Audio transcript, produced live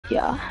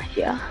yeah,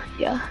 yeah,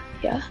 yeah,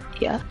 yeah,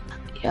 yeah,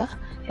 yeah,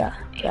 yeah,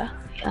 yeah,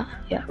 yeah,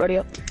 yeah. Ready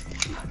up.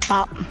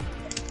 Pop.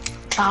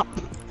 Pop.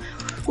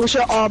 We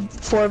should all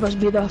four of us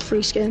be the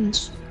free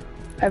skins.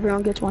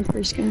 Everyone gets one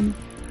free skin.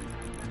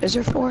 Is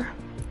there four?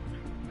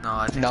 No,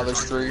 I think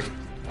there's three.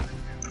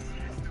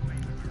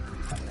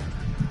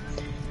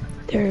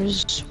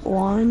 There's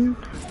one,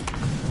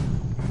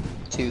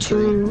 two,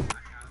 three.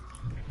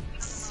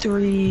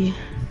 Three.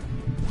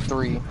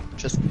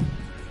 Just.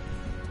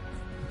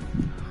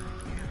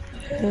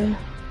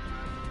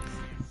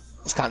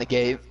 It's kind of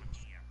gay.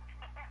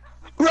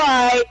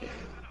 Right.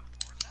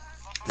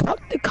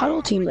 Fuck the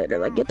cuddle team leader.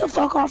 Like, get the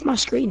fuck off my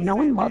screen. No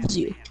one loves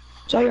you.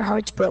 So your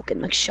heart's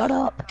broken. Like, shut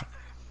up.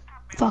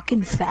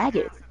 Fucking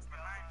faggot.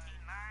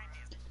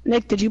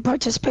 Nick, did you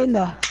participate in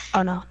the...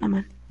 Oh, no. Never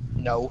mind.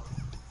 No.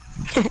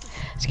 I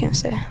was gonna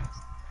say.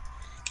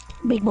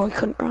 Big boy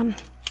couldn't run.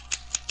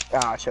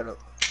 Ah, shut up.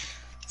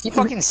 You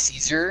fucking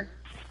Caesar.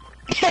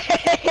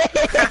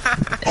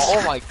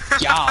 Oh my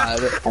god.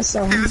 That's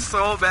so... It's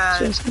so bad.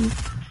 Seriously.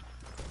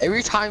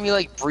 Every time he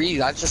like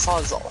breathed, I just saw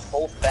his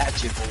whole fat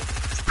jiggle.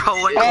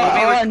 Bro,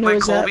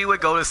 when Colby would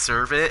go to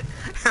serve it,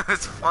 it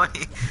was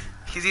funny.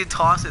 He'd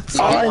toss it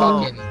so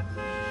low.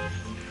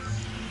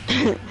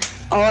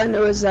 All I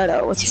know is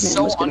that what's his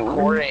name was gonna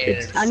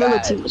win. I knew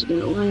what team was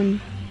gonna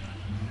win.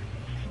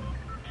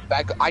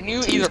 I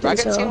knew either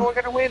Becca's team was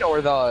gonna win or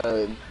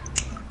the.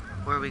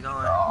 Where are we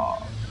going?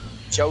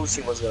 Joe's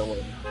team was gonna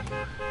win.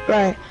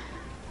 Right.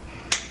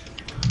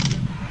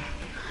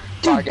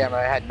 Dude, damn,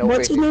 I had no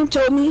what's his name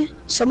told me?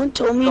 Someone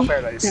told me. No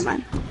Paradise. Never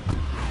mind.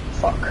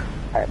 Fuck.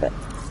 Alright, bet.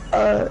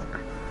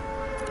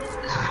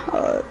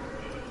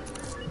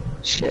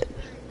 Shit.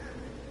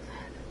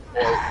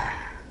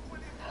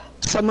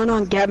 Someone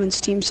on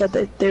Gavin's team said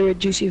that they were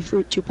Juicy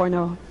Fruit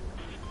 2.0.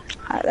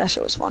 That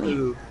shit was funny.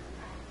 Ooh.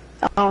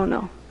 I don't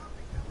know.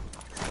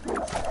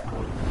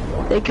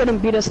 They couldn't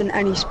beat us in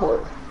any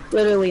sport.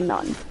 Literally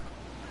none.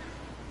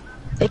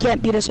 They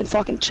can't beat us in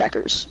fucking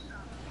checkers.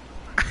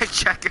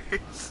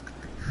 Checkers.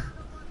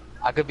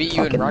 I could beat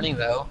you in running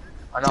though.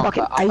 I know.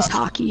 Fucking ice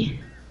hockey.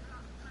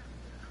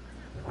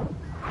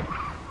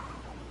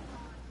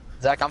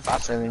 Zach, I'm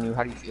faster than you.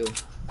 How do you feel?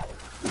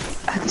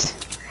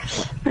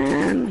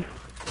 Man.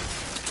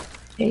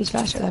 Yeah, he's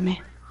faster than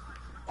me.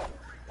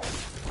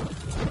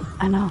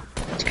 I know.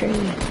 It's crazy.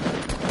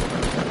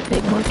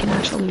 Big boy can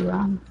actually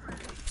run.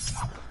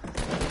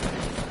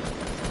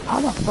 How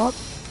the fuck?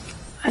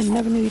 I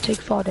never knew you take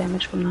fall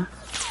damage from that.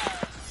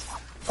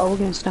 Oh, we're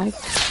getting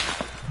sniped.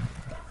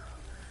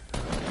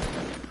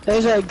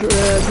 There's a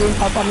green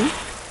pop on me.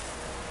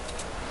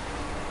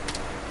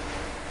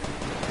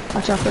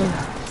 Watch out for...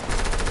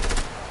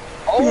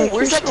 Oh, Nick,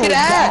 where's that so kid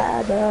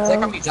at? bad,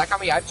 Zach on me, Zach on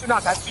me. I have two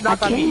knock,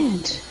 on me.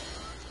 Can't.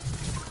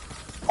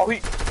 Oh,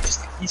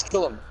 he's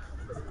killing him.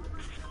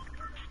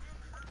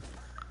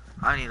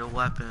 I need a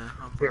weapon.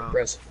 Oh, Here,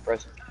 press.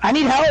 I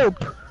need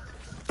help.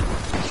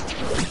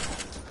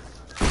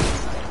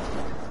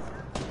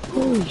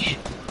 Holy shit.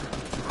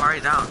 I'm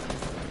already down.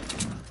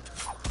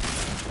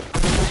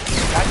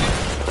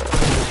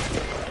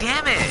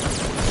 Damn it!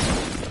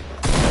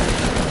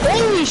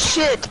 Holy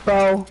shit,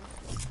 bro.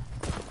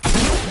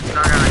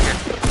 No.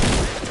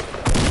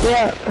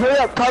 Yeah, hurry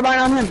up, carbine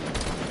on him.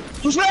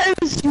 Just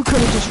res! You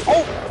could've just...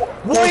 Oh,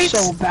 what? That's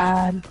so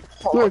bad.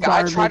 Oh my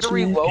god, I tried to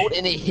reload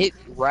and it hit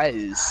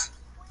res.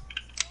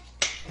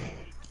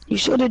 You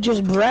should've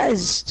just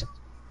rezzed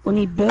when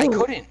he built.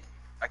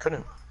 I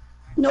couldn't.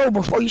 No,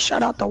 before you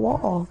shot out the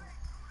wall.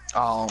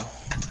 Oh.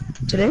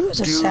 Today was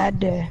a sad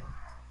day.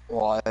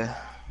 Why?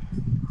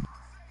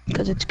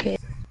 Because it's kid.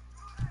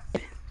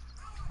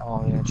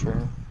 Oh yeah,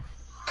 true.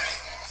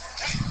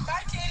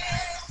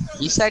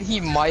 He said he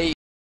might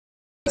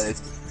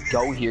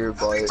go here,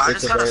 but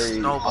it's a very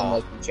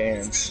unlikely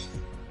chance.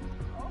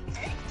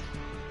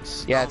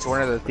 Yeah, it's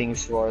one of the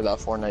things for the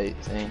Fortnite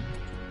thing.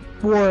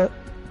 What?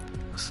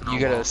 You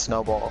get a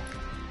snowball.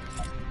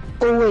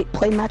 Oh wait,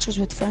 play matches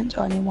with friends?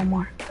 Oh, I need one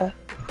more.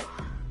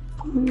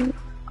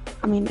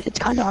 I mean, it's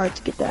kind of hard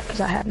to get that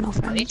because I have no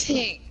friends. I need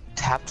to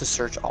tap to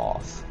search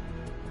off.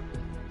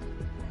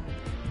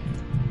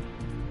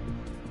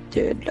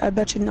 Dude, I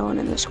bet you no one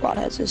in the squad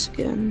has this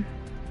skin.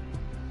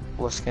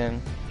 What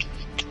skin?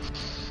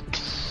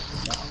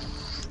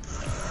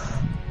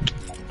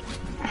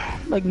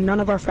 Like, none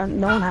of our friends,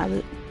 no one has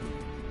it.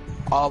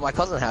 Oh, my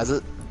cousin has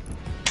it.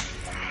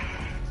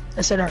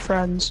 I said our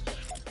friends.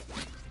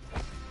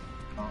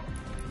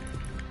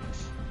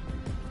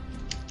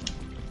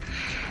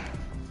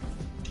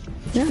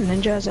 Yeah,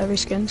 Ninja has every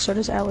skin, so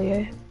does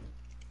Allie.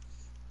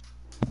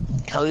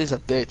 Allie's a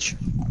bitch.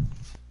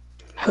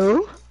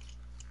 Who?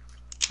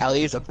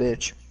 Allie is a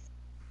bitch.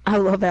 I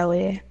love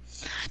Allie.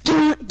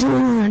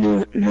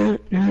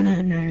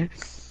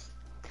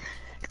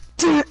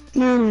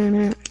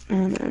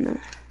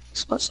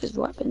 Explosive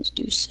weapons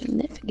do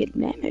significant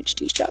damage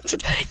to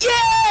structures.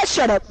 Yeah!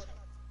 Shut up!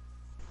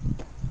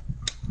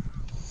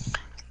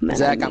 Man,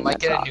 Zach, I might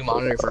get a new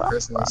monitor for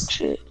Christmas.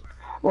 Shit.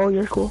 Well,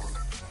 you're cool.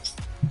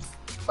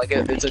 Like,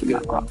 it's a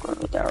good one.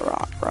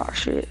 That rock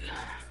shit.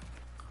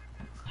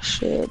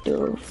 shit,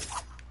 dude.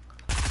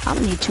 I'm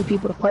gonna need 2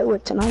 people to play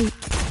with tonight.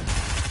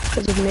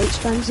 Because if Nate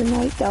spends the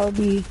night, that would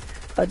be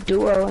a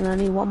duo, and I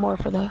need 1 more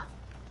for the...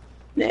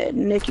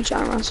 Nick, you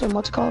trying to run some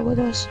what's it called with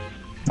us?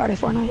 Friday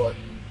Fortnite? What?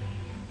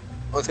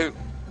 With who?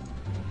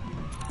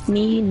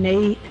 Me,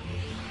 Nate.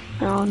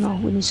 I don't know,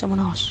 we need someone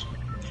else.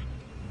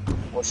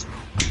 What's...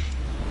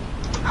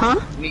 Huh?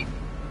 Me.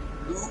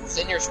 Who's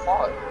in your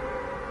squad?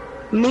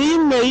 Me,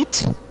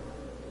 Nate.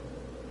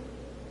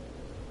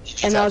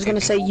 And I was gonna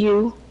say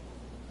you,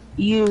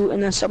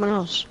 and then someone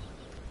else.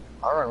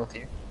 I'll run with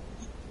you.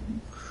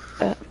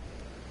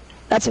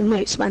 That's if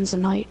Nate spends the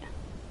night.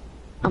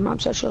 I'm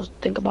not so sure.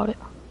 Think about it.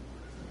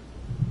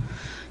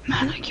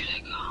 Man, I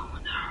gotta go.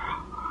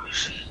 Oh,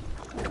 shit.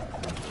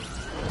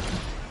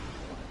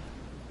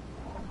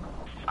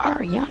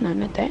 Ariana,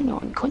 Nathaniel,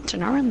 and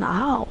Quentin are in the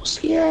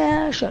house.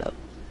 Yeah, shut up.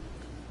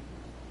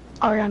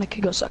 Ariana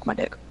could go suck my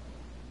dick.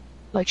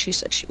 Like she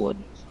said she would.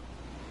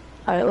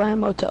 Alright, land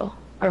motel.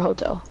 Or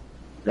hotel.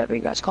 Whatever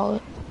you guys call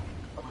it.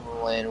 I'm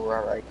gonna land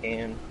wherever I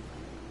can.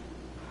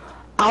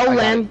 I'll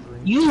land.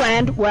 You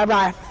land wherever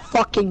I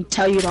fucking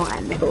tell you to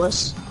land,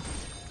 Nicholas.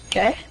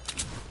 Okay?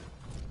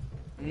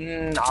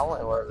 I'll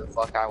land wherever the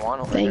fuck I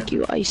want. Thank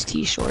you, Ice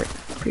T Short.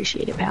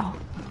 Appreciate it, pal.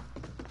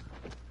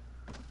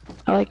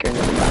 I like your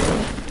name, by the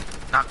way.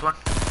 Knocked one.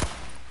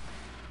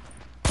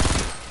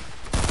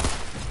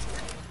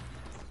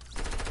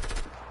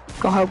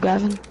 Go help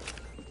Gavin.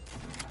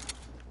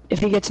 If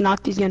he gets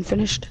knocked, he's getting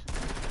finished.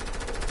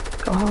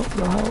 Go help,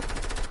 go help.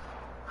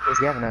 Where's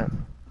Gavin at?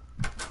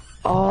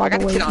 All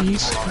the way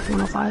east,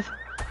 105.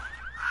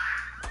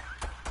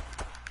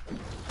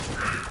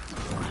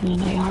 I need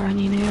an AR, I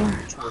need an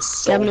AR.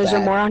 So Gavin, is there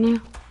more on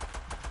you?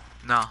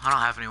 No, I don't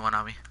have anyone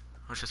on me.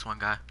 It was just one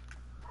guy.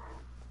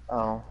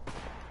 Oh.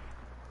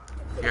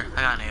 Here,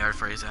 I got an AR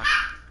for you, Zach.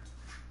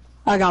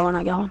 I got one,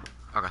 I got one.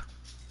 Okay.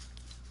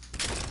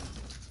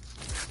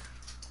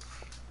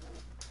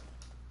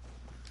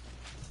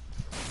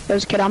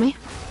 There's a kid on me.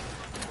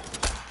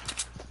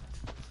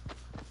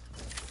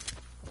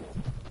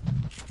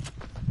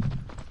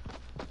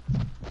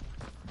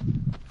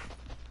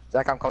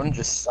 Zach, I'm coming,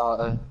 just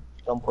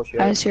don't push you.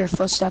 I just hear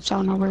footsteps, I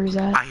don't know where he's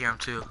at. I hear him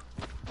too.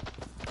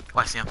 Oh,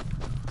 I see him.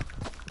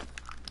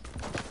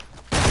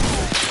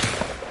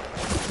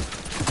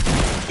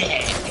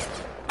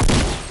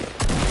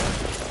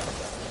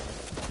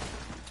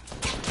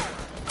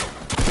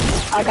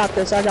 I got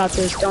this,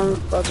 don't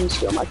fucking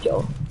steal my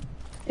kill.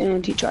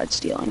 And he tried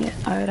stealing it.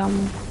 Alright,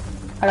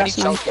 I got need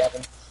some. shells,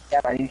 Gavin.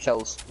 Gavin, I need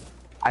shells.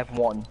 I have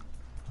 1.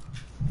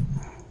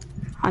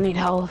 I need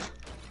health.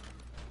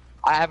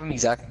 I have him,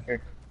 Zach.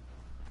 Here.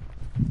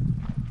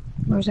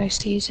 Where's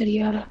Ice-T? He said he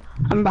had a...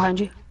 I'm behind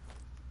you.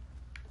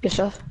 Good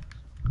stuff.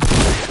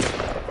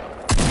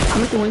 How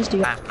many wins do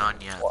you I have? have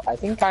none yet. Well, I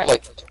think I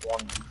like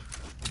 1.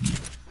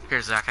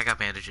 Here, Zach, I got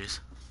bandages.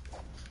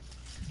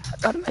 I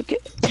gotta make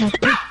it.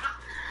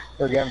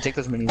 Here, Gavin, take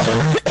those minis.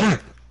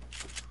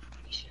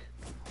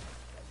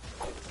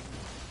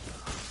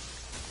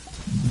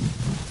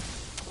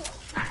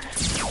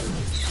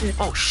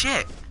 Oh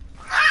shit!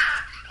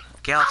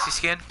 Galaxy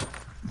skin.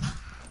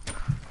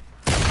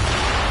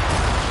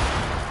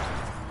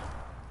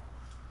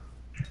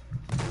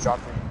 Drop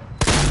him.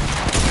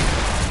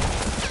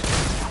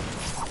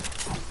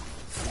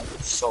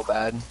 So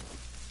bad.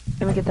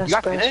 Let me get that You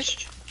got sprint.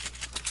 finished?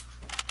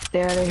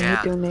 There, they Yeah.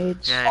 hit doing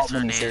nades. Yeah, it's Oh,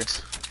 on minis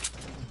nades.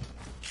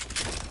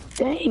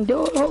 Dang,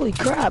 dude, holy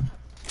crap.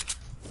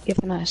 Get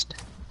finessed.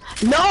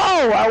 No!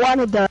 I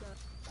wanted the...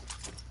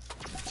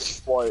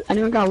 What?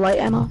 Anyone got light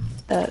ammo?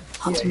 That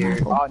hunting Here.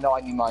 rifle. Oh, no,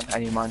 I need mine. I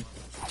need mine.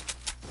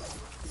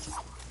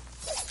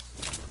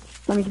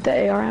 Let me get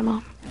the AR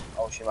ammo.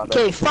 Oh, shit, my bad.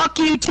 Okay, fuck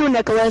you too,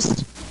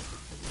 Nicholas.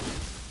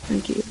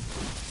 Thank you.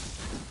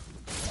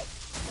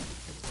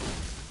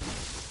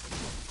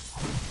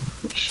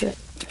 Holy shit.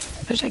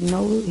 There's like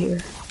no loot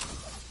here.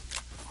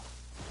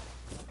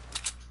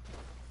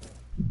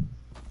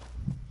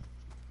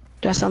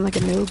 Do I sound like a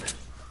noob?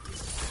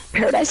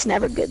 Paradise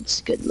never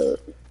gets good loot.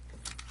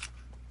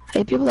 I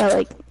hate people that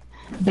like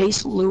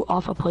base loot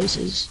off of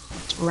places.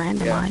 It's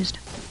randomized.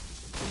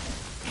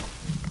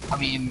 I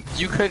mean,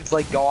 you could,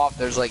 like, go off,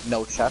 there's, like,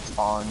 no chest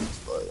spawns,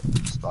 but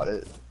that's about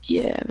it.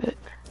 Yeah, but...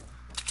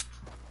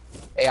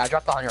 Hey, I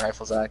dropped the hunting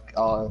rifle, Zach,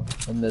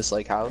 in this,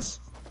 like, house.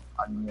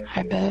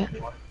 I bet.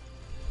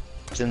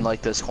 It's in,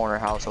 like, this corner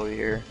house over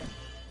here.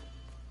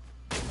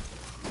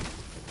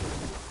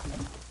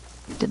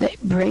 Did they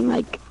bring,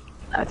 like...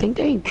 I think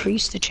they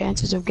increased the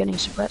chances of getting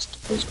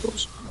suppressed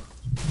pistols.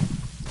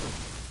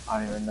 I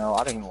don't even know.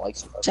 I don't even like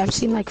suppressors. I've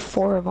seen like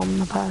 4 of them in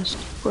the past.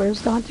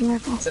 Where's the hunting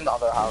rifle? It's in the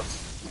other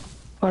house.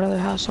 What other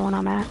house? The one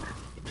I'm at?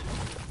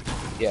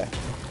 Yeah.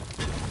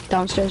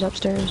 Downstairs,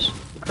 upstairs,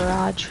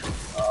 garage.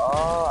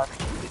 Oh, I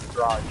think it's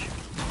garage.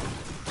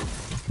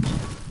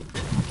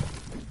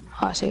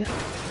 Oh, I see it.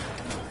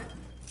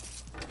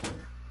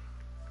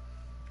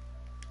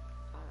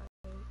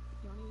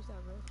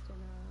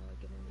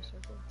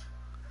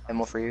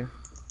 Ammo for you.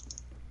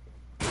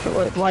 For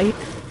what, light?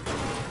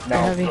 No,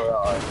 Heavy.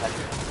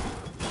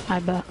 for, I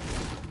bet.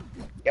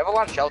 You have a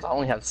lot of shells. I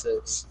only have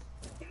 6.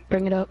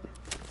 Bring it up.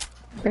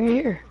 Bring it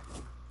here.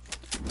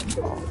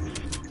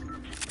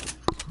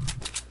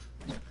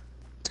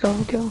 Let's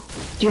go, go.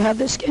 Do you have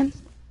this skin?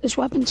 This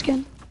weapon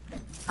skin?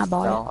 I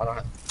bought it. No, I don't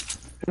have.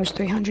 It was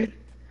 300.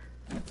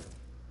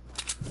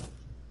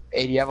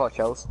 Hey, do you have a lot of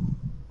shells?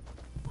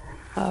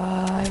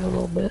 I have a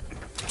little bit.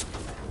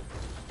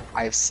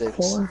 I have 6.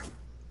 4.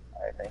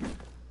 I think.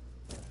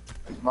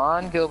 Come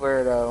on,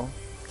 Gilberto.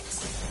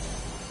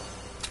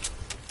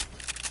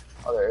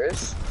 Oh, there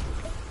is?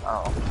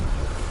 Oh.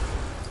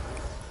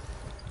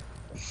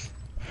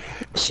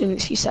 As soon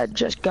as he said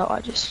just go, I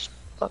just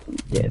fucking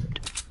dipped.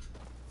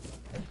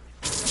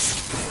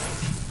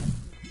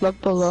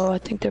 Look below, I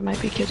think there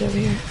might be kids over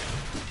here.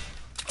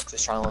 I'm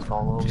just trying to look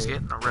all over. He's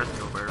getting a red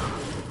Gilberto.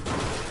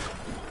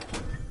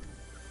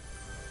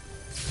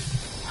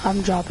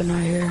 I'm dropping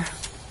right here.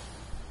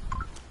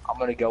 I'm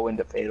gonna go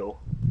into Fatal.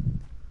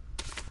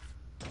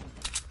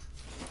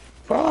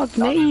 Fuck,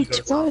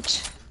 mate,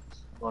 what?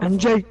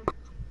 MJ.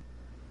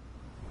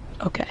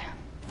 Okay.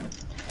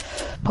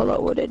 Pull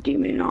up with a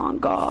demon on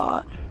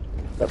God.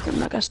 Looking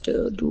like I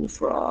still do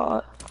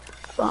fraud.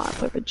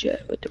 Flying like a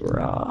jet with the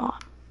rod.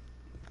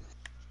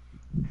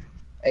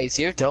 Hey,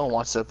 see if Dylan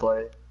wants to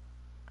play.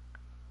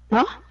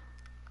 Huh?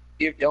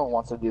 See if Dylan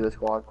wants to do the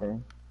squad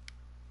thing.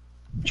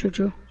 True,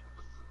 true.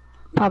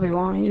 Probably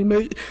won't.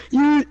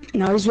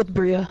 No, he's with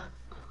Bria.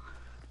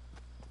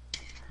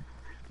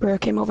 Bria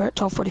came over at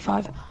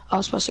 12:45. I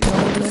was supposed to go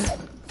over there,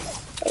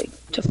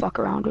 like, to fuck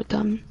around with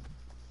them.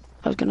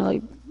 I was gonna,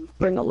 like,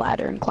 bring a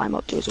ladder and climb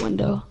up to his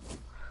window.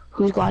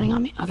 Who's gliding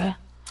on me? Okay.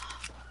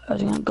 I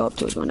was gonna go up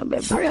to his window,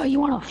 but Bria, you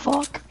wanna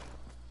fuck?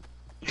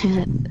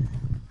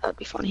 That'd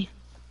be funny.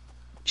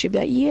 She'd be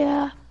like,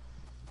 yeah,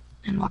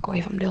 and walk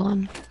away from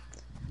Dylan.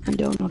 And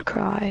Dylan would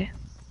cry,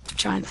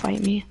 try and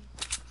fight me.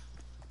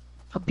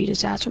 I'll beat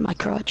his ass with my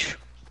crutch,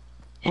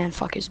 and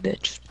fuck his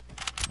bitch.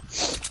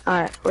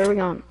 Alright, where are we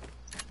going?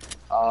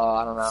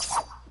 I don't know.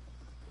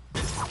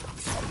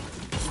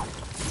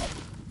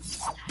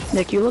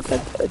 Nick, you look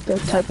like the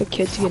type of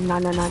kid to get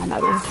 999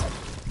 metal.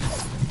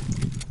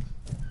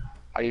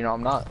 How do you know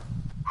I'm not?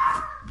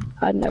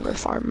 I'd never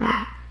farm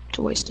it. It's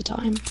a waste of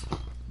time.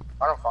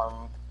 I don't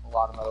farm a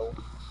lot of metal.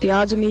 The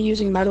odds of me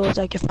using metal is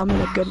like if I'm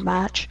in a good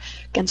match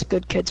against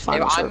good kids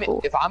final circle.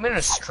 If I'm in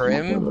a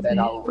scrim, then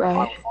I'll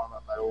farm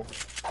up metal.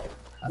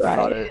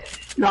 Right.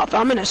 No, if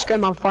I'm in a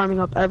scrim, I'm farming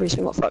up every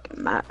single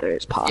fucking map there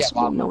is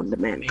possible known to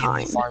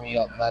mankind. Farming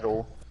up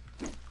metal.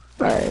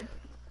 Right.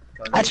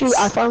 Actually,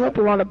 I farm up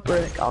a lot of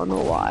brick. I don't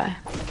know why.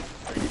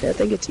 I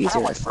think it's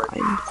easier to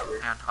find.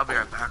 Man, I'll be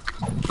right back.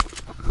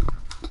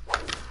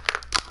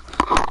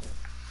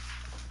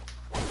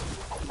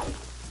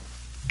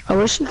 I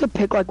wish you could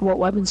pick like what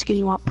weapon skin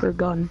you want per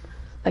gun,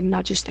 like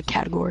not just a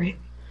category.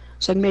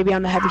 So like maybe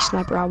on the heavy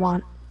sniper I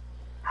want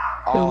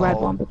the red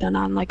one, but then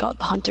on like a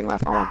hunting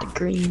rifle I want the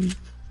green.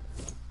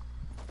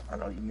 I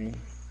know what you mean.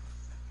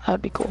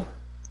 That'd be cool.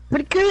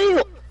 Pretty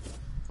cool.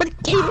 Pretty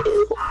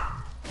cool.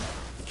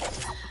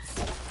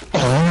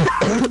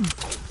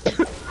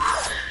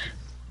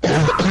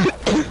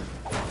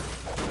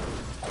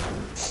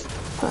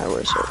 Alright,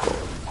 we're circle.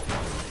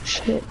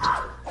 Shit.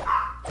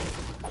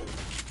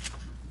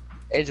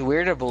 It's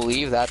weird to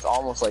believe that's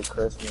almost like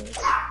Christmas.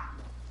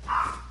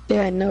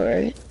 Yeah, I know,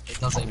 right? It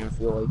doesn't even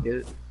feel like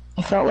it.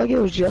 I felt like it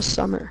was just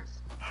summer.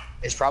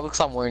 It's probably because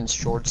I'm wearing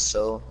shorts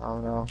still. I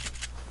don't know.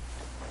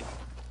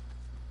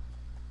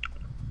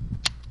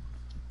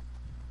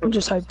 I'm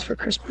just hyped for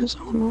Christmas. I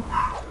don't know.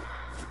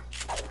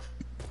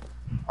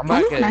 I'm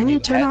not getting a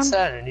new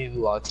headset and a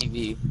new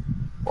TV.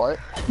 What?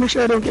 Make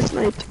sure I don't get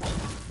sniped.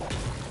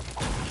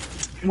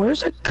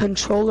 Where's a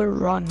controller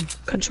run?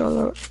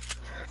 Controller.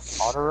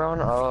 Auto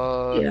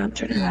run? Yeah, I'm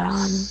turning that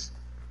on.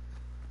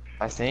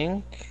 I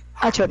think.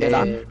 I turned it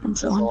on. I'm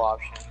so on.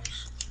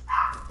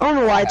 I don't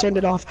know why I turned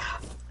it off.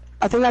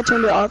 I think I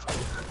turned it off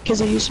because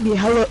it used to be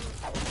hella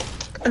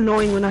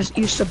annoying when I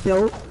used to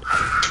build.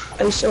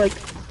 I used to like.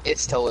 It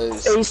still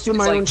is. I used to do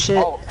my own shit.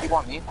 Oh, you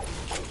want me?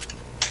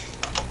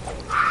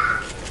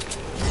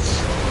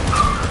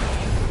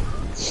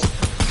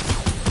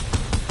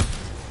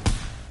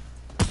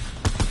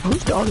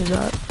 Whose dog is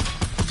that?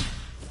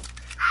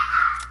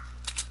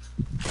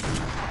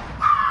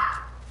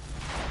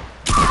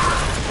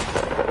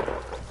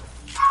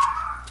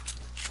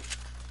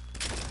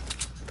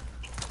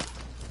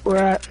 We're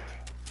at.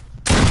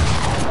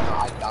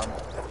 I got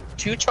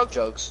 2 chug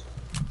jugs.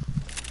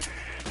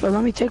 But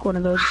let me take one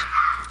of those.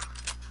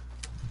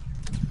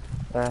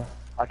 I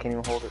can't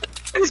even hold it.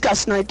 I just got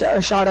sniped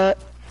or shot at.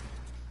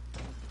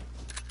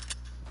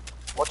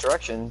 What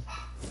direction?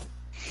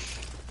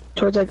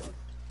 Towards like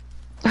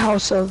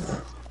house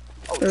of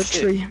or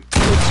shit. tree.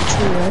 It's a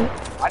tree,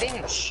 right? I didn't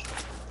even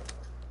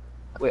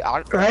wait,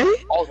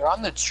 right? Oh, they're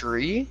on the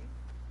tree?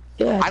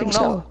 Yeah, I think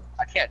don't know. so.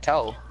 I can't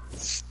tell.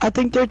 I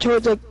think they're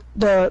towards like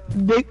the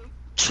big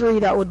tree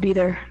that would be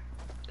there.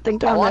 I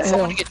think they're on that hill. I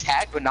want someone to get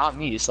tagged, but not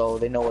me, so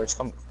they know where it's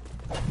coming.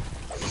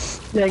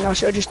 Dang, I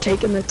should have just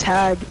taken the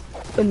tag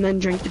and then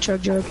drink the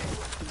chug jug.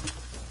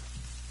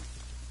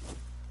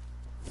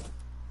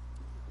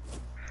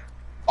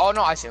 Oh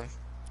no, I see him.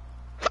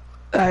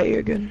 Alright,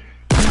 you're good.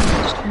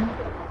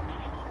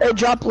 Hey,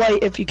 drop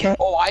light if you can.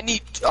 Oh, I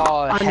need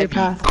on heavy. Your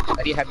path.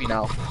 I need heavy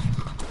now.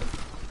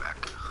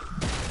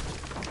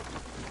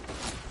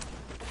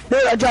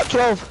 Dude, I dropped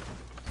 12.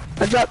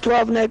 I dropped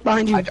 12, Nick,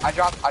 behind you. I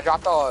dropped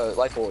the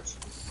light bolts.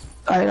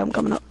 Alright, I'm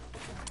coming up.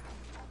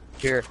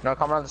 Here, no,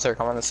 come around the stair.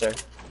 Come around the stair.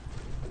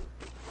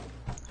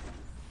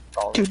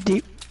 Oh. Dude,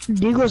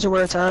 Deagles are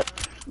where it's at.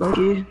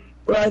 Loki.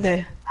 Where are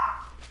they?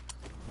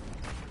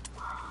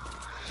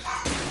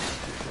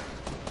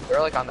 They're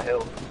like on the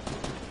hill.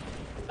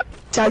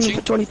 Tagging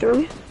for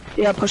 23?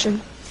 Yeah,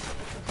 pushing.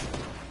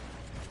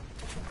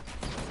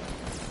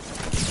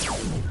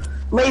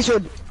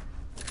 Lasered.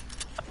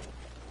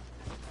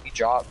 He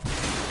dropped.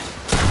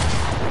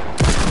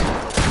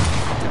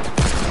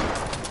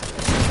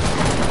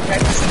 Can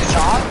I see the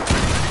shot?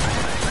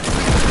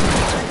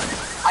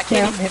 I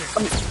can't even hit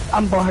it.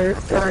 I'm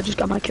butthurt. I just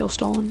got my kill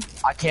stolen.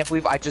 I can't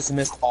believe I just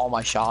missed all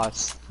my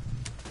shots.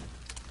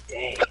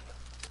 Dang.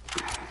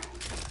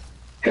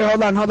 Here,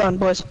 hold on,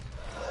 boys.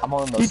 I'm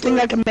on the. Do you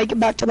think I can make it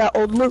back to that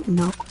old loot?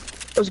 No.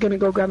 I was gonna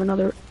go grab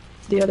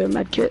the other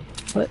med kit,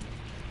 but.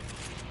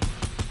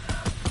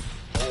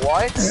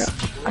 What? Yeah,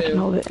 I can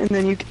hold it, and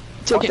then you can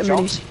take the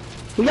minis.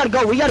 We gotta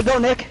go,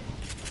 Nick.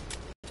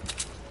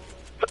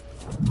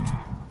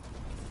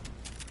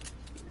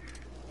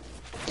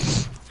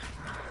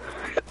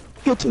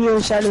 Get to the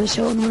other side of this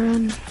hill and we're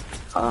in.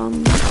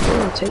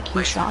 We're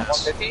taking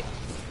shots. 150?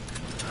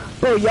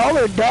 Bro, y'all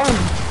are done.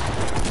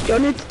 Y'all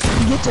need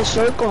to get to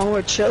circle and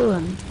we're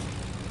chilling.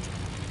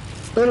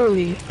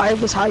 Literally, I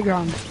have this high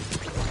ground.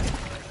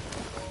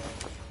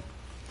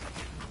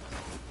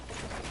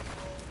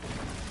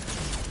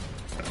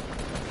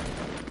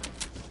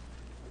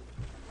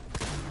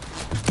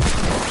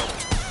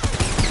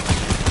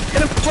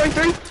 Hit him for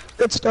 23.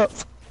 Good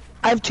stuff.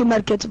 I have 2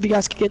 medkits if you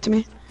guys can get to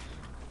me.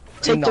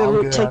 Take the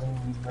loot.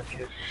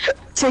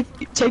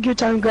 Take your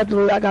time. Grab the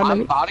loot. I got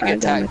I'm about to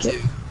get tagged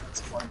too.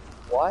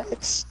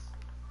 What?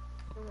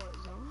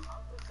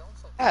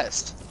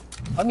 Best.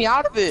 Let me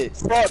out of it.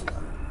 Fuck.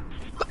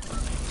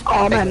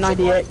 Oh man,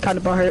 98. Kind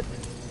of butthurt.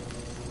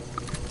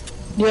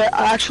 Yeah,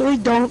 I actually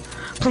don't.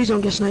 Please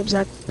don't get sniped,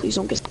 Zach. Please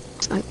don't get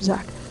sniped,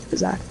 Zach.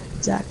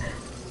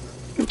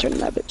 I'm turning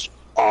that bitch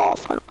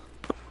off.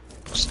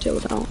 Still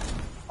down.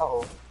 Uh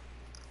oh.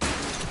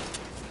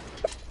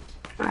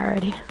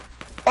 Alrighty.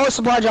 Oh,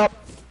 supply drop.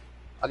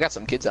 I got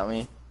some kids on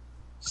me.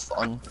 It's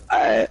fun.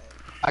 I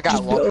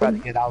got one trying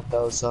to get out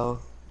though, so.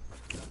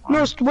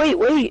 No,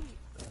 wait.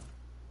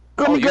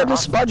 Let me grab the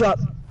supply drop.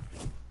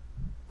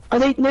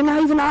 They're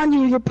not even on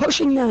you. You're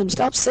pushing them.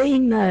 Stop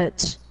saying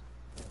that.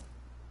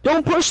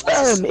 Don't push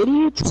them,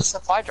 idiots. What's the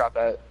supply drop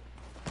at?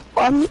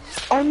 On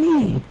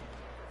me.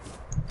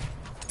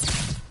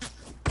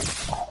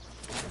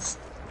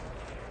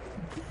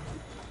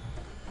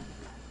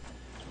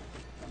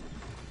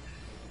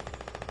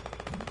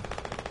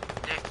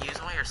 Nick,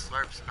 use one of your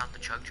slurps, not the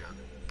chug jug.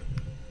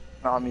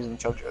 No, I'm using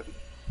chug jug.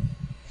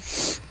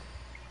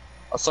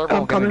 A slurp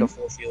won't get me to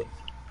full shield.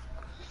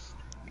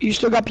 You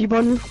still got people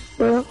on you,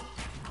 bro?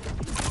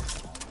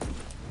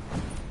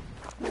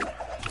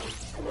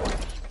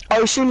 Oh,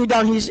 he's shooting you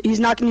down. He's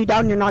knocking you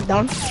down. You're knocked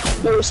down.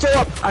 No, you're still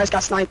up. I just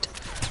got sniped.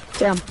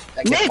 Damn.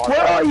 Nick, where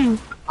are you?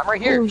 I'm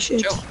right here. Holy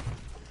shit. Chill.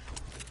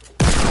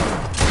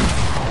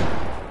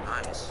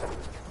 Nice.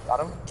 Got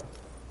him.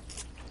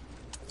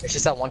 It's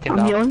just that one kid I'm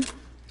down. healing.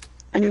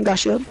 And you got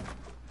shield.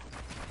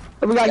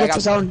 Oh, we gotta get to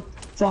zone.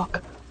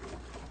 Fuck.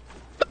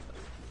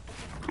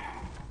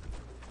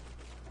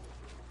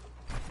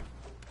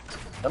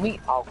 Let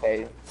me.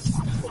 Okay.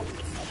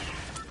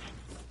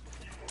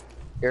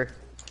 Here.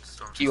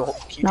 Can you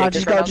No, take just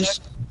this go. right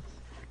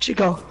Just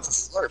go.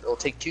 Slurp. It'll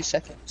take 2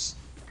 seconds.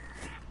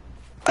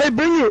 Hey,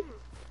 bring it.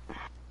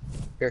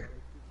 Here.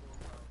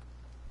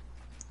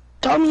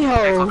 Tell me Go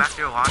how. back to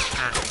your launch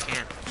pad if you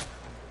can.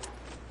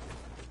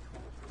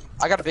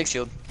 I got a big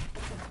shield.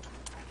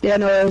 Yeah,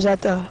 no, it was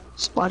at the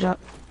supply drop.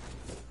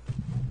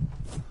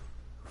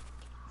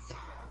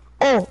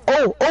 Oh,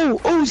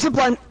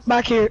 zipline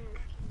back here.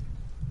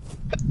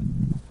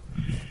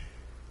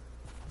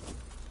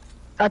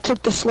 I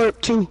took the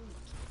slurp too,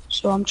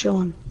 so I'm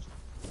chilling.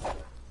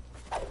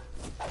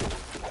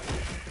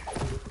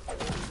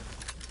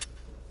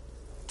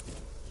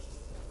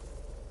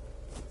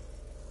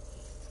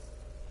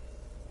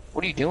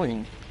 What are you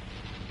doing?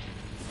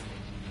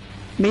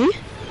 Me?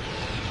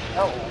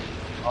 No.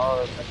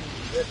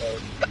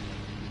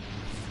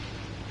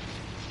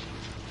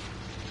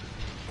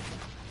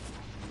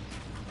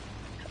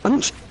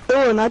 I'm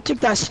chilling. I took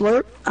that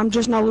slurp. I'm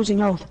just not losing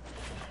health.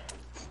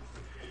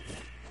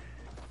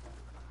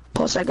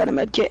 Plus, I got a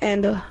med kit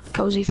and a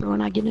cozy for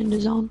when I get into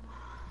zone.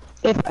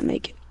 If I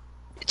make it.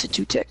 It's a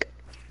 2-tick.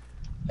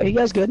 Are you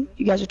guys good?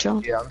 You guys are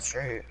chilling? Yeah, I'm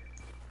straight.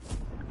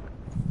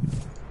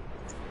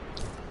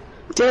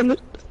 Damn,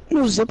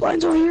 no zip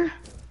lines over here?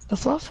 The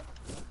fluff?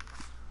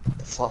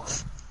 The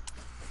fluff.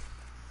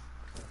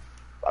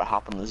 Gotta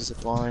hop on the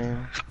zip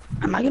line.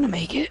 Am I gonna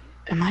make it?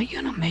 Am I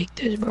gonna make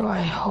this, bro?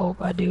 I hope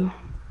I do.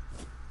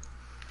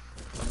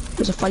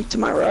 There's a fight to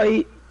my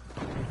right.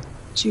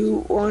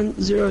 2, 1,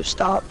 0,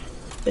 stop.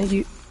 Thank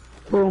you.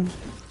 Boom.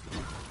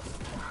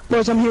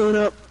 Boys, I'm healing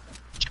up.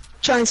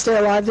 Try and stay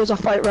alive. There's a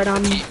fight right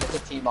on me. There's a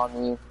team on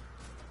me.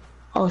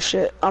 Oh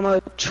shit. I'm gonna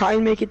try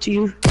and make it to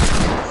you.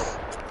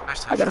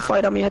 I got a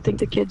fight on me. I think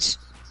the kid's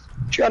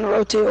trying to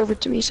rotate over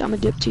to me, so I'm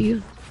gonna dip to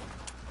you.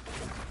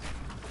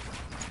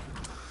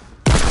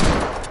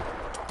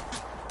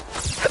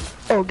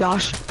 Oh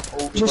gosh.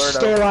 Just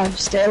stay alive.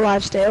 Stay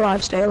alive. Stay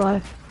alive. Stay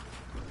alive.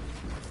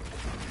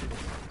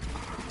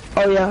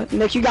 Oh yeah,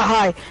 Nick, you got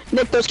high.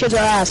 Nick, those kids are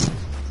ass.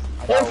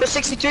 Aim for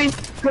 63.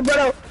 Good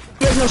brother.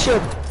 He has no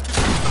shield.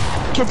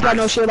 Kid's got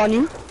no shield on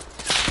you.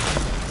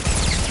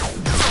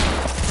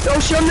 No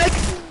shield, Nick.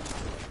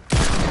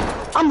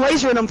 I'm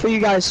lasering them for you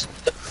guys.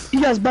 You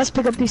guys best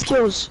pick up these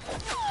kills.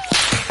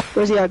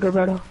 Where's he at,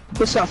 Gilberto?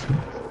 Good stuff.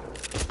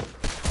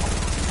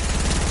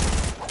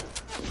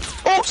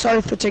 Oh,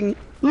 sorry for taking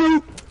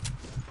loot.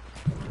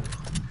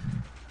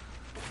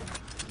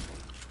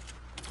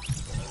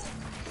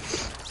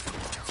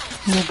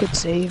 No good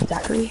save,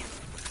 Daiquiri.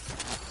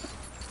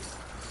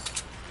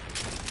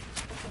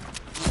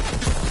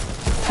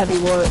 Heavy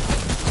work.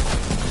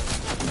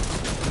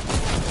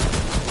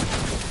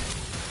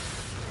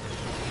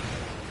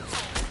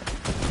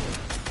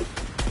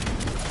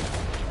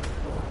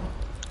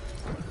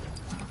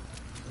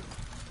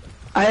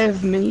 I have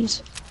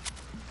minis.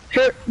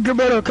 Here,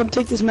 Gilberto, come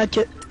take this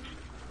medkit.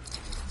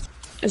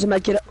 There's a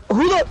medkit.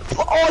 Who the?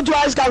 Oh, dude,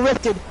 I just got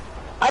rifted.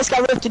 I just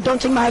got rifted.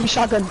 Don't take my heavy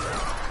shotgun.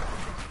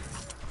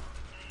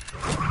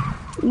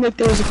 Nick,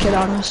 there was a kid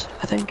on us,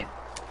 I think.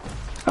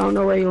 I don't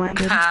know where you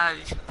landed.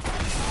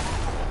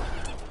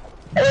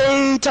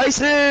 Hey,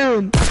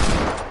 Tyson!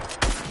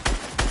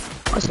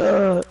 What's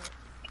up?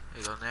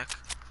 Hey, go, Nick.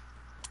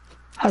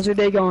 How's your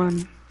day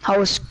going? How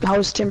was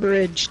Timber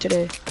Ridge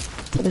today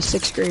for the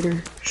 6th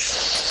grader?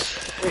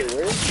 Wait,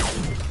 where?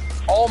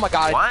 Oh my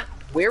god. What?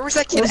 Where was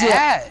that kid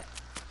at?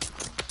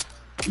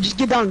 Just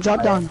get down,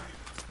 drop down.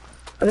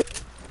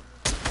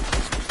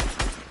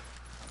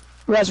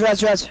 Res.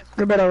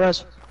 Gilberto,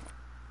 res.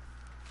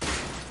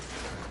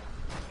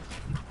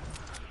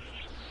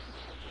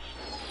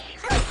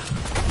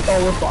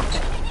 Oh, we're fucked.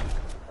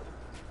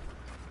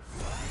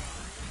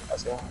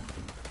 Let's go.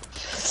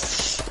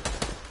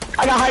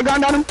 I got high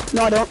ground on him.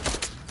 No, I don't.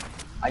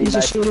 He's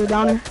a shooter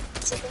down there.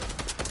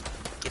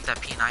 Get that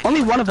P90.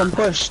 Only one of them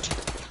pushed.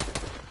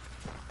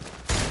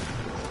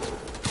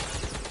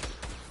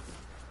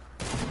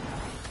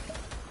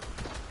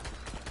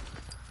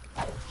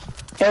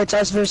 Hey, it's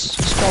us versus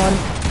squad.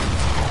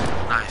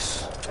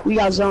 Nice. We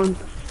got zone.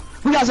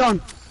 We got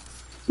zone.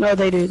 No,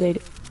 they do.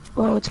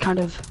 Well, it's kind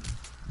of.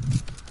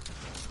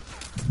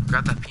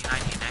 Grab that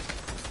P90, Nick.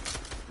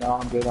 No,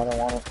 I'm good. I don't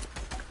want it.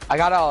 I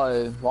got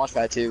a launch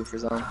pad too for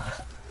zone.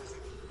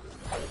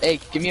 Hey,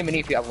 give me a mini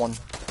if you have one.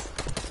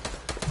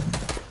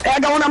 Hey, I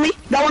got one on me.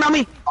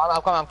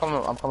 I'm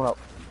coming up.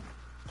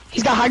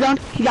 He's got high ground.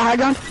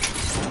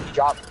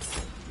 Drop.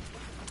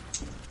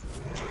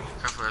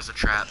 Careful, there's a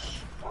trap.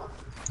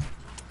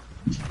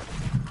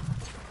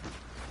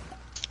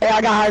 Hey,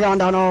 I got high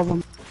ground on all of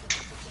them.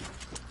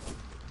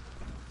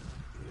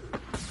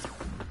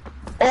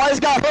 Oh, I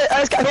just got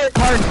hit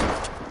hard.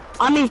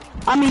 On me.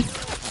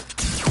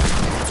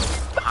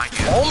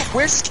 Oh,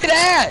 where's this kid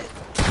at?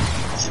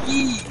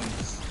 Jeez.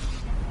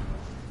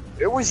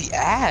 Where was he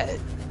at?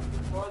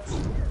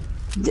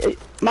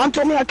 Mom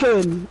told me I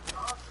could.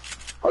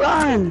 Hold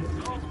on.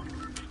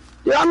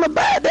 They're on the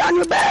bed. They're on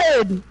your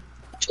bed.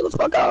 Chill the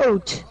fuck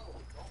out.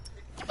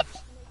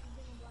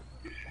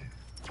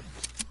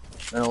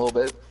 In a little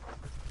bit.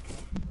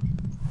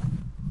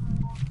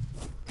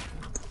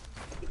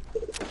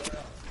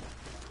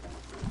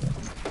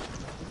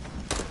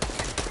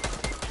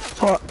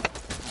 Fuck.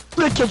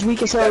 The kid's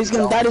weak as hell. He's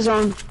gonna bat his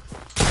own.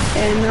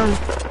 And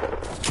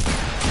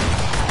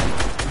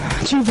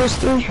 2 versus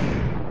 3.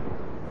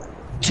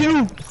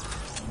 2.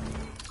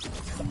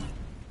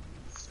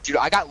 Dude,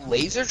 I got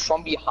lasers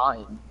from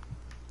behind.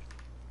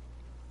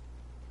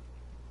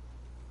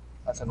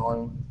 That's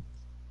annoying.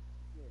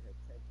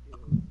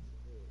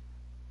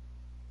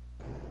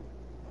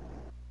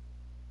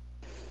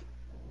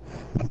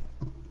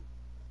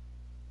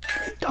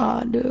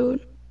 God,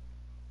 dude.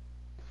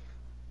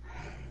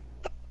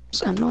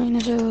 It's annoying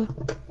as hell.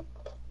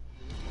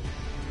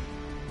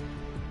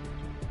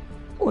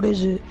 What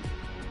is it?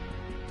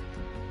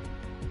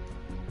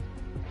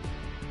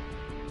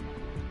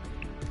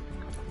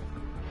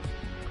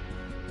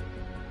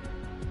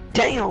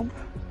 Damn.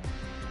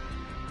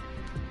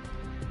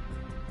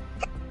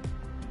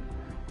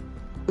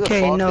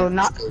 Okay, no,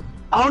 not.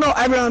 I don't know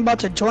everyone about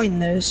to join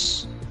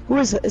this. Who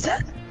is it? Is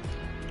that?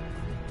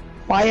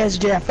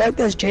 YSJ. I feel like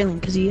that's Jalen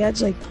because he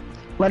adds like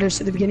letters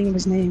to the beginning of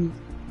his name.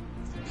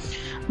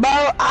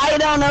 Bro, I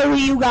don't know who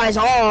you guys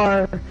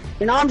are,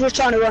 and I'm just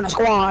trying to run a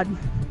squad.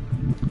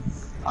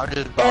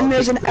 And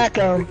there's an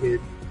echo.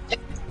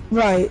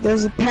 Right,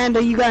 there's a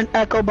panda. You got an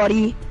echo,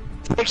 buddy.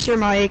 Fix your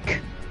mic.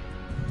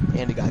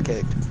 And he got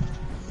kicked.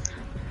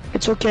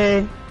 It's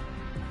okay.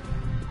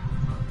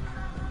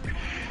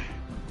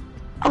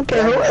 I don't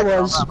care who it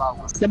was.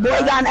 The boy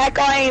got an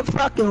echo, I ain't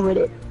fucking with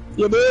it.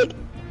 You dig?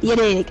 You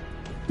dig?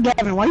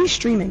 Gavin, why are you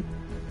streaming?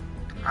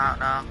 I don't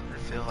know. I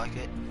feel like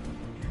it.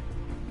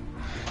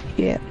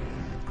 Yeah.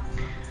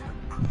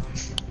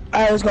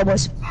 Alright, let's go,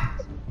 boys.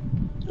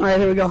 Alright,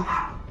 here we go.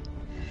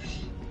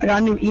 I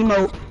got a new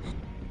emote.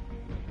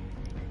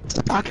 It's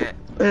a pocket.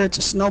 Or it's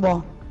a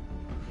snowball.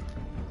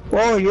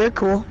 Whoa, you're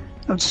cool.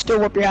 I would still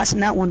whoop your ass in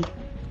that one.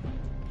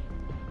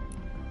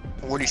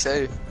 What'd he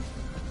say?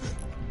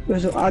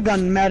 I got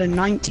mad at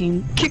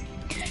 19. Kick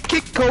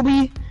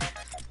Kobe.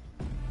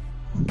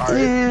 Right.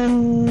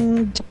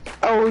 And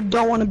I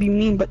don't want to be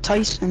mean, but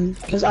Tyson,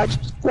 because I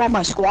just want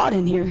my squad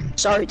in here.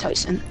 Sorry,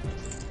 Tyson.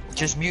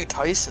 Just mute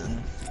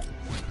Tyson.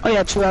 Oh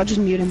yeah, true. I'll just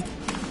mute him.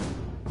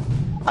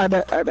 I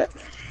bet.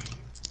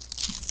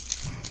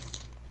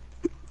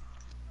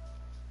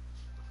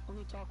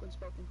 Only talk when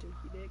spoken to.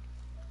 You dig?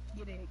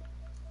 You dig?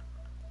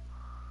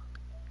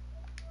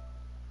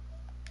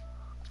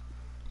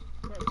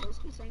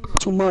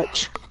 Too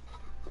much.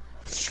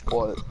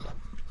 What?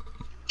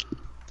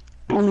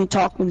 Only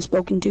talk when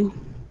spoken to.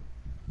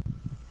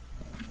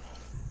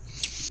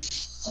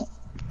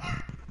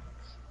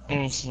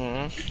 I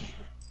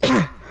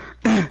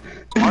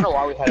don't know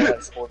why we had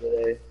that score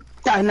today.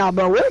 I know,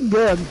 bro. We're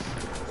good.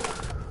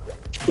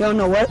 You don't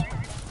know what?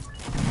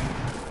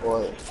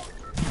 What?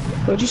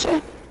 What'd you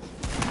say?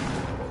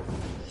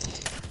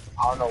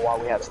 I don't know why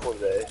we had school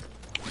today.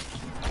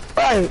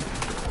 Right.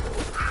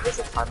 What's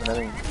the time and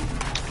everything?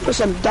 For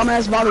some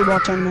dumbass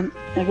volleyball tournament.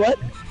 Like what?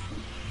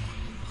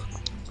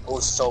 It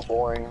was so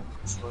boring. I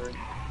swear.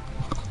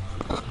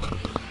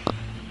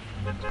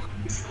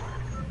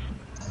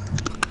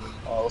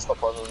 Oh, let's go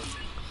puzzle.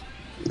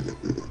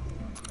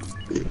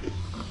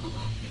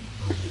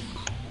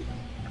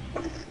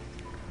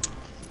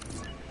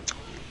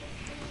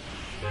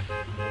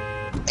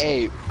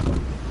 Hey,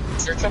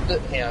 search up the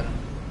hand.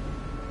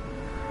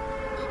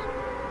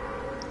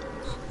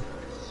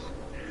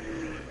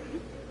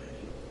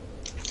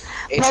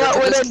 Hey, search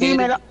up this kid,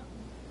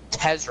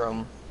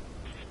 Tezrum.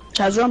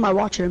 Tezrum, I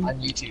watch him. On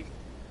YouTube.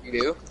 You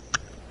do?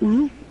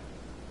 Mm-hmm.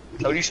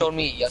 Cody showed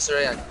me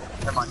yesterday on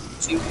him on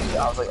YouTube.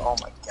 I was like, oh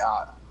my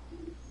god.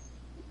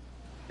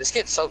 This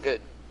kid's so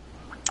good.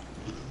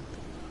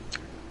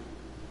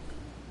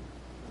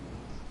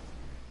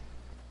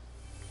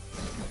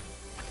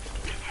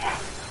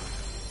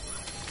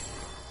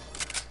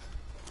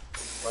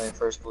 Playing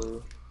first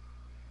blue.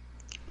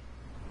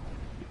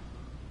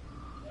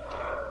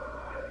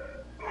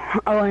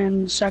 I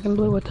land second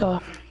blue with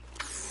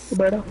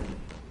Roberto.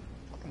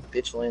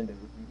 Bitch landed.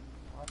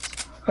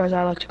 Or as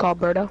I like to call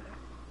Berto.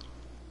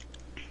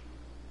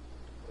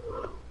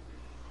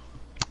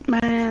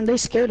 Man, they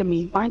scared of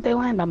me. Why didn't they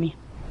land on me?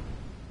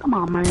 Come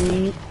on,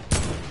 man.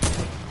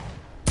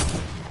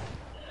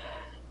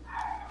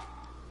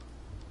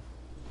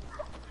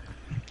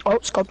 Oh,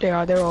 scope they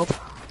are. They're over.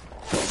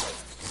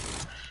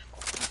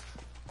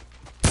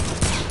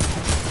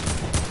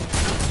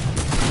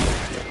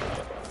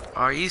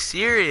 Are you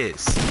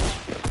serious?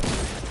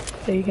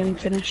 Are you getting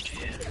finished?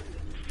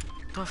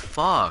 The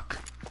fuck?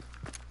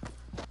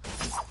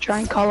 Try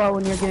and call out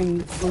when you're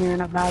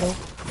in a battle.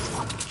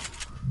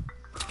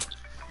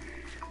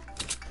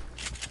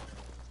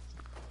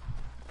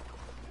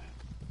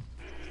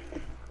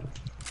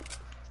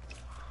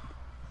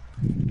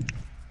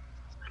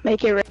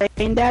 Make it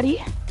rain,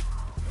 daddy.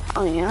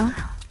 Oh yeah.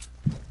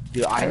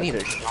 Dude, I need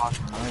a shot.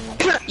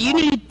 You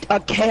need a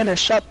can to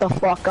shut the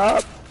fuck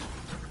up.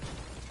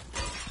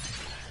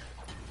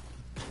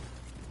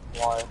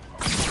 Why?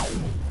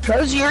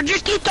 Cause you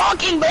just keep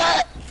talking,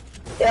 but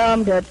yeah,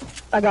 I'm dead.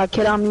 I got a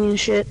kid on me and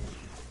shit.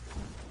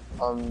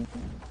 You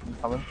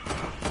coming? I'm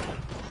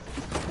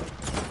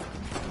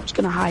just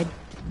gonna hide.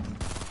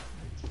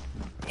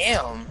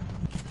 Damn. I'm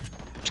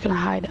just gonna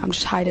hide. I'm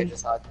just hiding.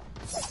 Just hide.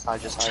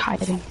 Just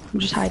hiding. I'm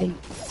just hiding.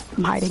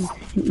 I'm hiding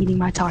and eating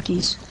my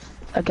Takis.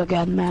 Like a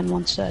good man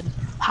once said.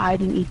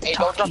 Hide and eat the Takis.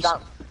 Don't jump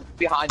down.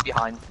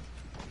 Behind.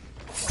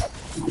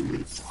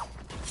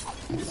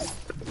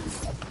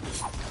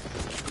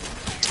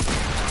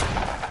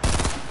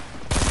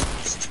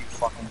 These two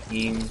fucking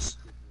teams.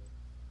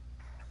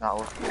 Not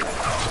looking good.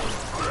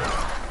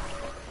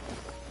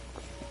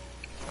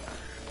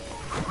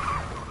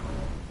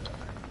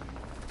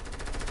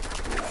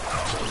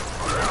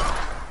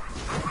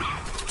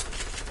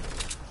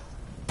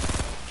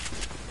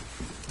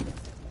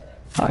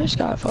 I just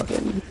got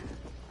fucking.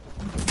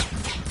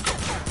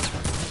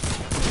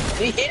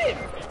 He hit him!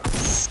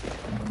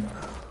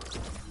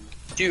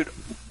 Dude,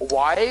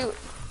 why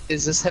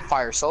is this hip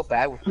fire so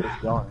bad with this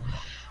gun?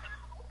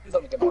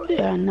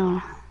 Yeah,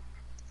 no.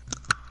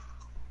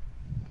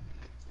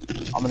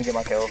 I'm gonna get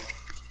my kill.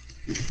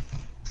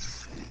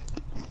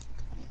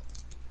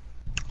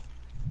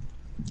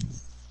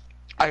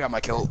 I got my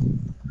kill.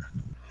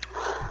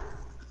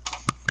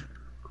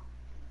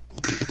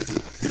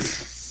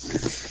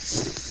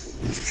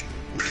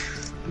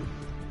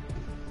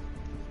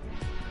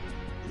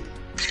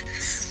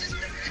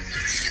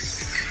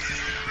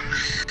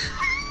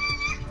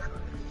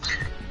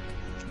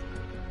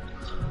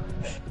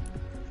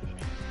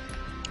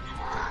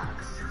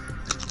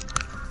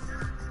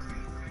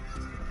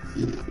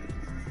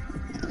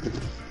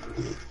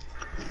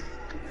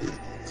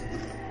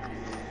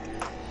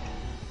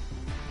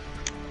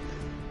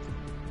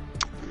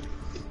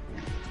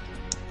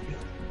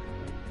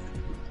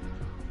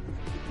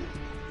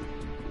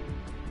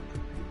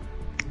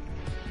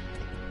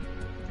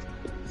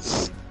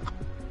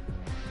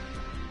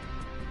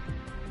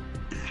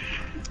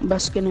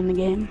 best skin in the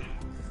game.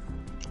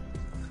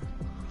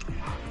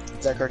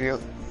 Zach, are you?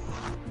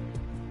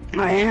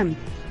 I am.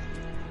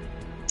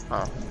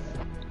 Oh.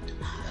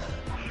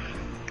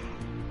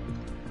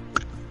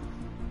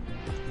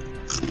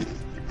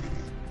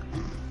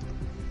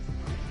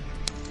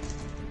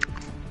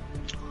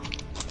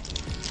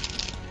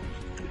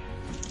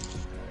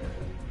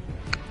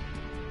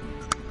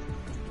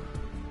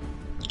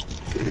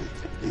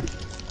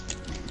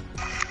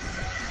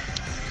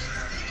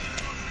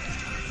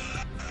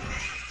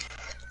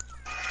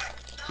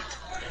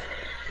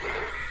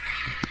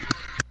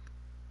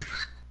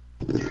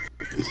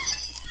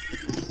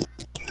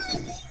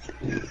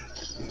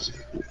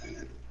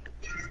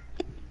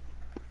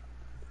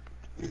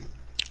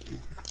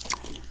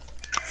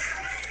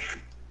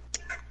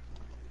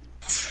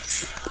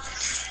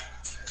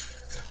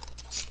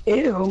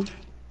 Ew.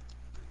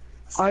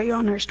 Are you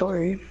on her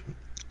story?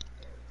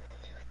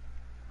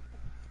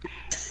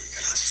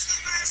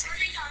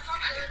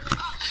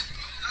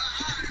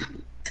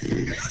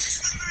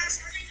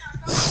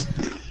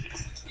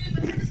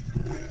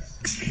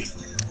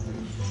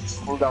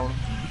 We're going.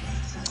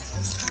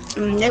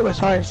 It was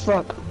hard as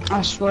fuck.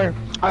 I swear.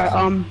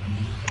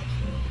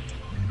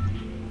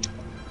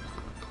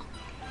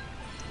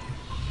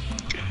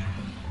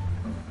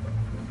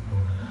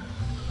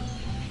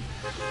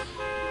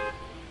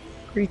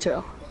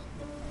 Retail.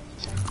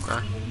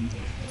 Okay.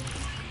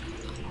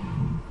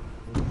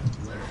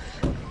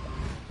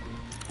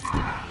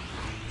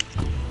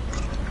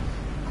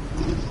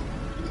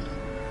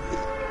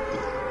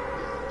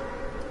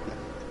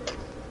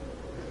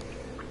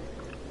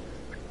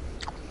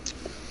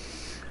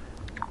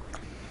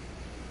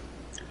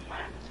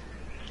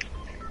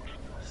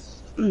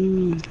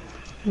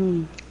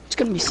 It's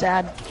gonna be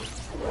sad.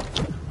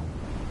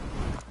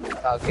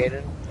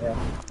 Caden? Yeah.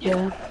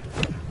 Yeah.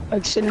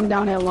 Like sitting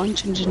down at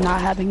lunch and just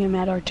not having him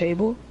at our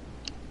table.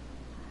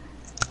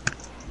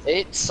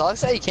 It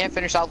sucks that you can't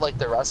finish out like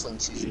the wrestling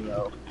season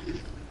though.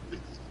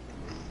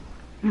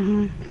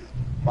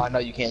 Well, I know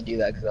you can't do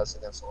that because that's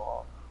against the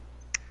law.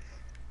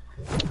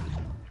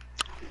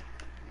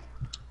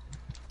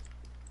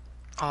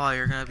 Oh,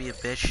 you're gonna be a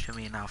bitch to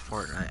me now,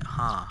 Fortnite,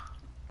 huh?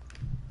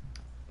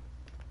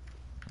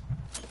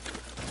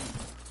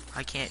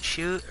 I can't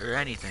shoot or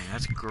anything.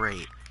 That's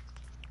great.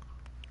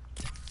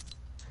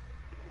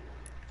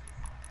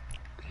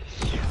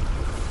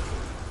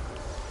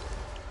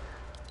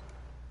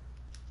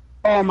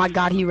 Oh my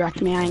god, he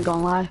wrecked me, I ain't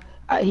gonna lie.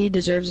 He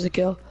deserves the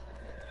kill.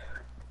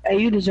 Hey,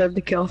 you deserve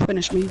the kill.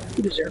 Finish me.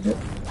 You deserve it.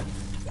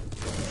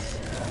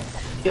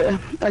 Yeah,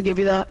 I'll give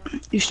you that.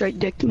 You straight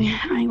dicked me,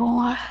 I ain't gonna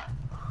lie.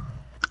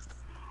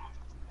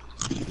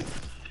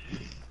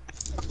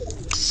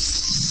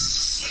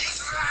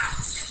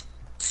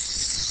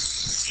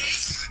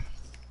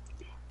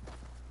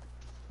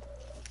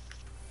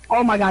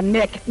 Oh my god,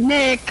 Nick!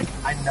 Nick!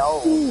 I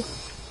know. Ooh.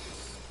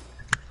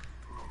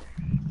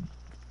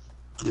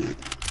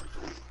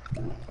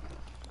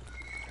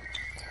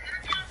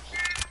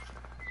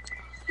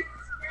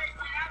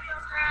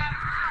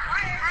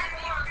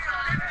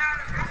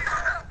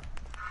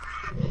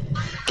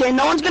 Okay,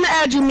 no one's gonna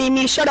add you,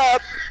 Mimi. Shut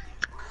up.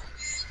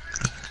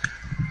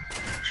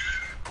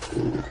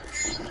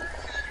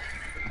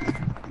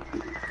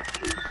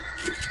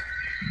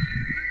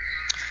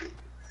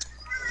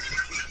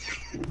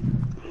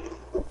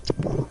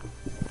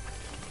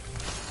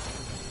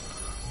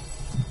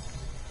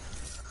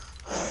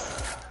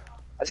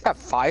 I just got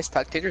 5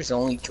 spectators and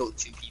only killed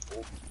 2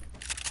 people.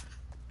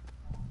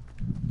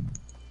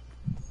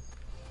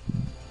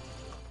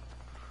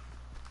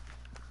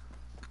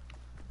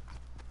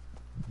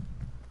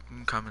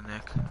 I'm coming,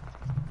 Nick.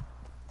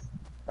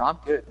 No, I'm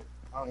good.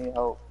 I don't need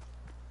help.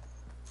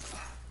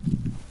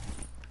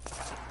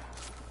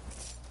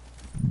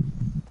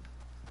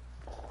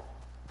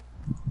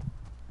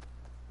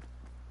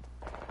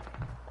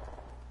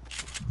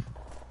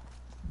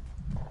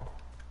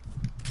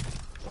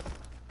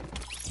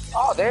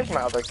 Oh, there's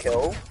my other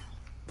kill.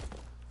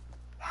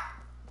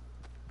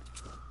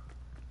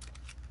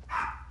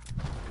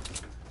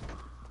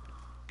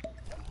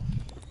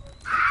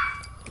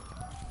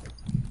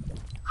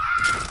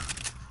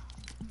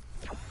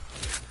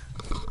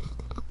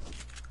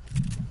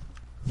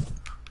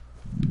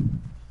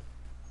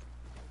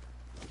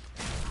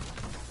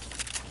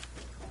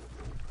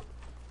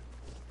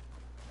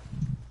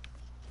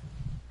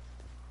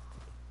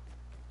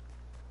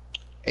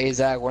 Hey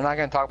Zach, we're not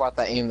gonna talk about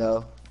that aim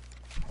though.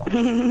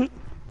 I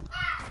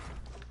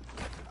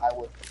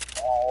would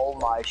all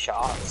my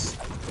shots.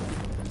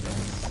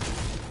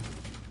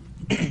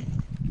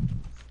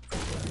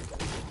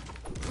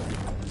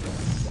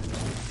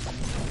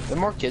 There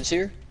more kids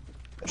here?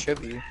 There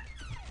should be. I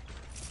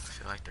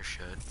feel like there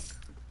should.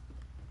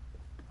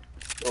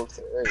 Oh,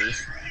 there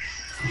is.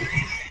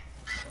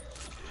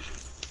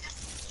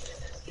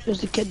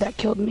 There's the kid that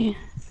killed me.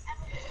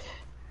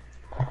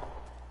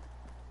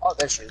 Oh,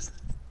 there she is.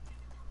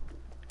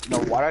 No,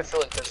 why do I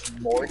feel like there's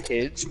more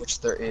kids,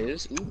 which there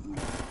is? Ooh.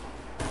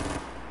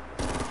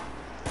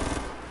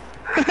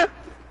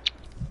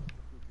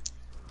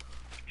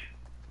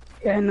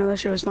 Yeah, I know that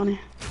shit was funny.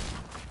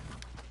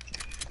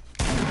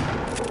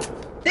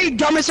 They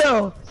dumb as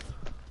hell.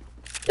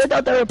 They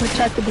thought they were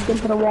protected, but then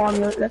put a wall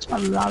on it. That's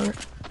probably louder.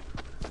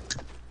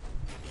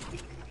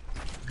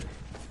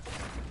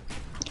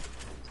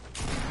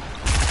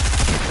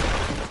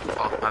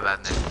 Oh, my bad,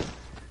 Nick.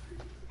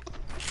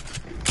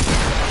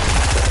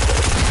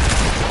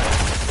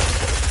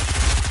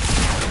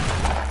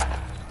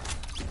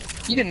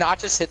 You did not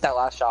just hit that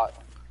last shot.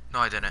 No,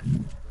 I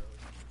didn't.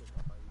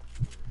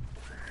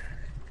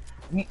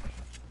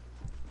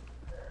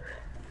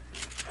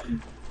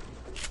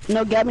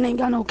 No, Gavin ain't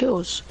got no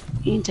kills.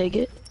 He didn't take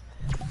it.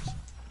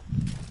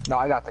 No,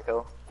 I got the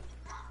kill.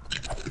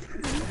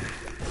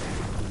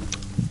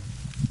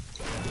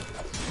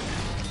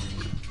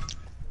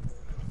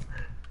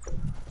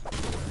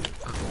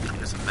 Oh,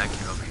 there's a mech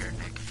here over here,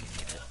 Nick.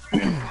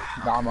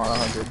 No, I'm on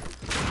 100.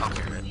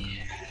 Okay, man.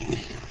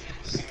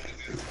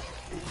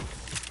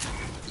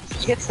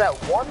 He hits that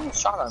one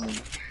shot on me.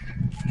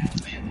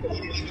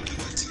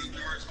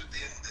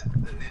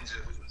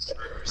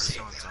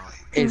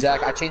 Hey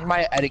Zach, I changed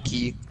my edit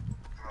key.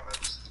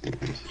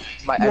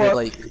 My edit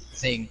like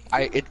thing.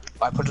 I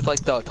put it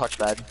like the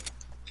touchpad.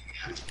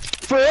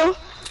 For real?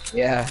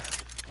 Yeah.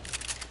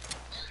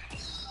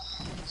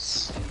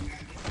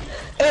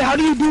 Hey, how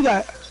do you do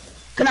that?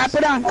 Can I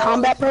put on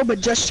Combat Pro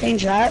but just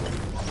change that?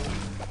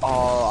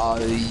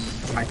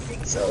 I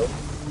think so.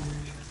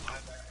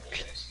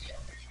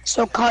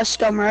 So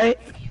custom, right?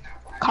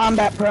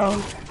 Combat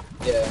Pro.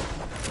 Yeah.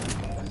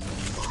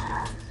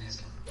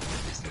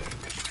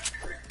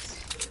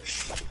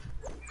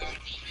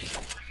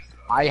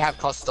 I have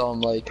custom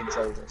like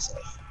controls and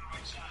stuff.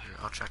 Here,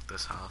 I'll check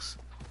this house.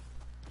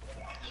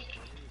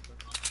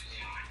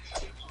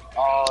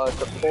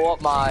 To pull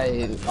up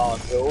my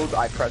build,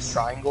 I press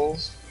triangle.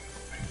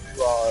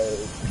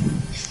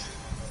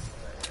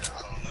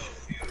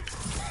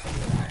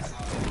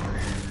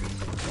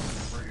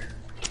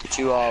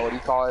 To what do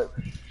you call it?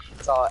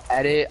 To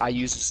edit, I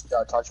use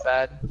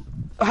touchpad.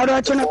 How do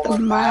I turn up the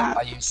map?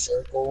 I use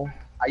circle.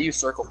 I use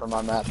circle for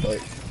my map, but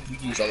you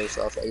can use other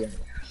stuff.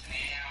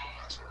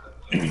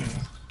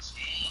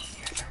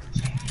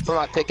 For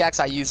my pickaxe,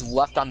 I use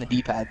left on the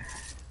D-pad.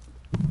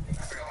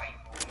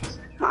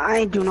 I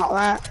ain't doing all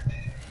that.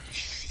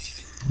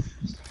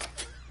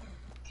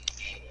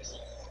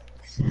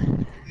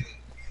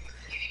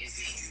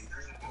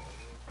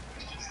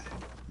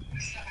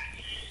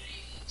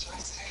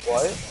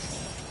 What?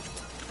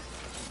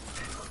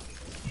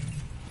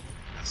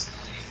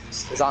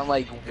 It's on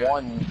like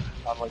one.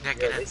 On like Yeah,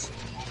 get it.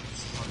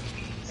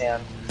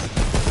 And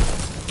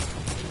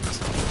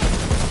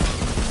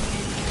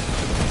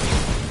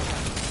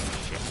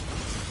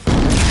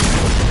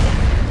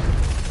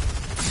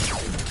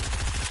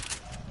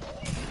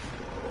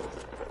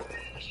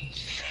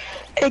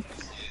Hey,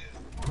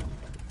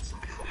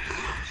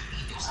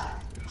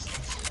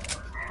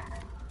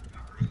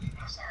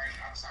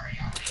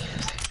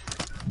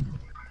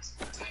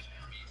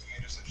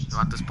 You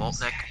want this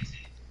bolt, Nick?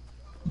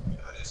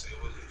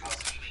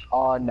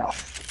 no.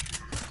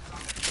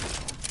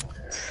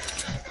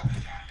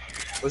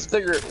 Where's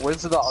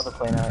the other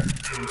plane at?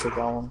 Can you take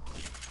that one?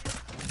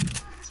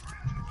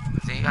 I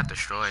think he got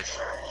destroyed.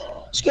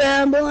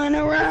 scrambling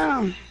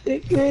around the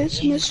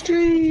Christmas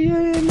tree.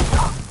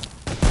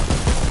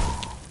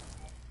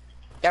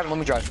 Gavin, let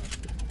me drive.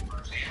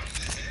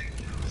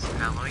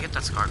 Yeah, let me get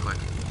that scar quick.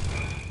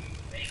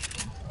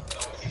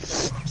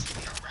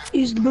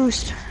 Use the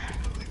boost.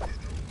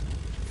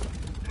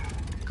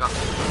 Go.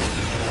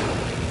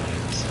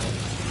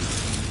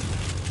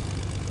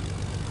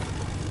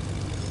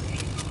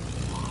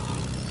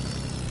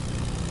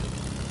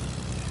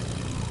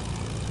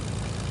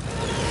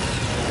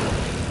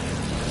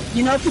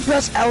 You know if you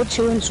press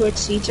L2 and switch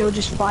seats, it will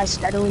just fly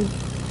steadily.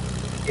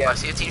 Yeah. I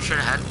see a team straight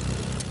ahead.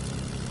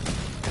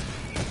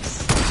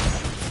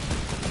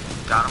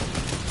 Got him.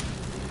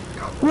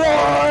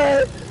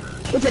 What?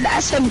 With an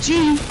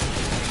SMG?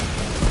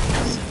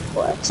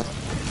 What?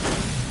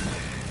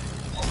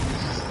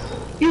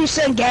 You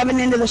sent Gavin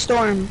into the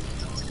storm.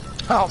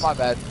 Oh, my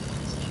bad.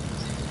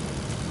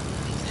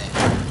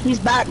 He's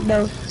back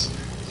though.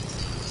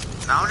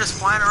 Now I'm just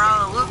flying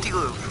around a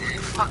loop-de-loop. What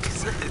the fuck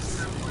is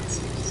this?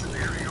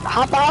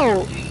 Hop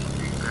out.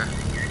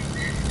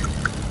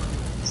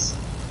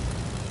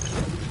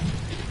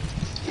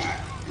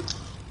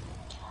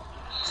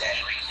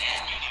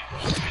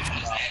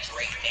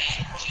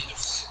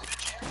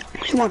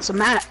 He wants some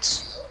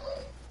mats.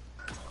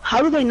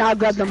 How do they not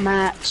grab the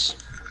mats?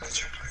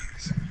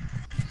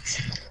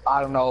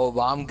 I don't know,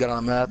 but I'm good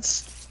on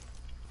mats.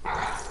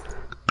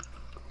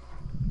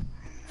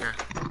 Here.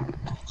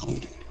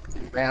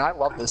 Man, I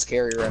love this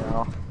carry right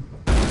now.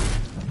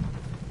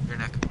 Here,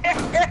 Nick.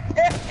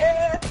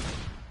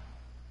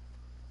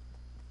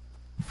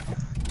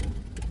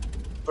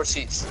 For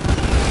seats.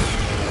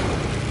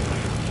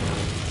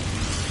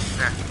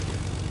 There.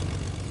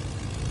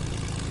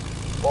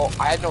 Well,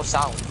 I had no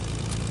sound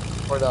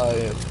for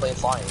the plane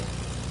flying.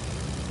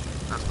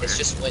 That's weird. It's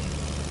just wind.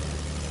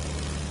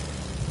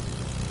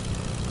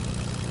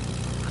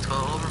 Let's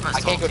over by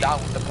I can't go Salty. down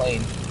with the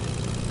plane.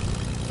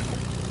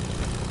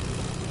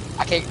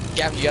 I can't,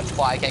 Gavin, you have to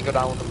fly. I can't go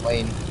down with the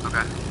plane.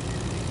 Okay.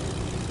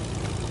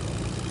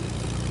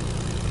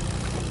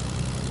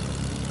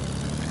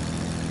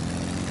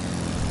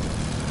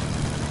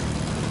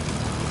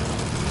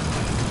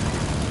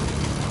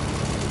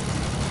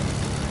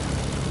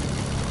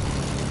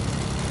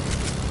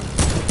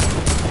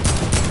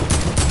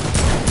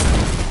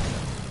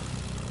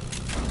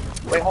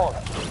 Wait, hold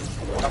on.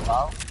 Jump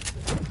out.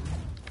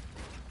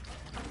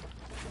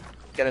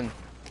 Get in. Are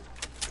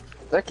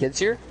there kids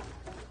here?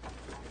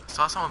 I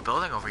saw someone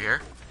building over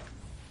here.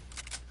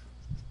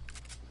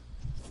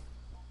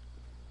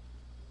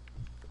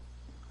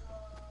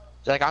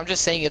 Like, I'm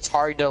just saying it's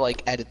hard to,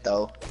 like, edit,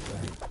 though.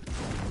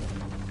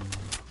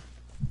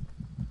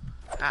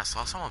 Yeah, I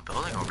saw someone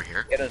building over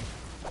here. Get in.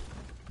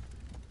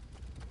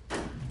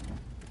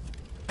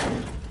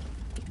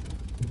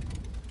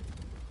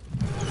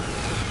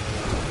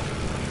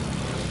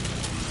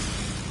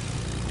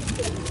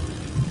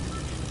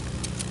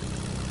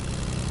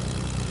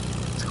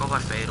 Let's go by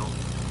Fatal.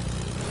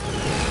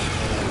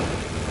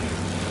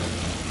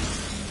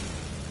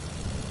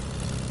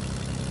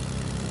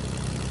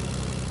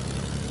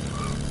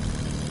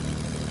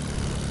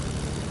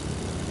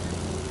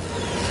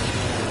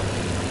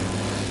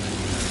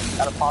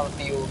 Got a pot of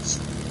fields.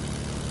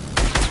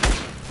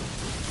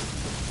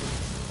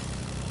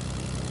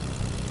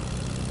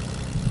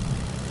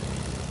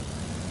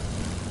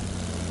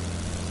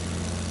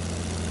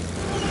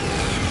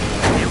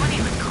 They wouldn't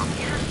even come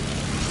here.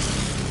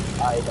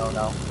 I don't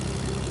know.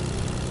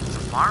 The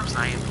farm's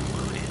not even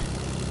looted.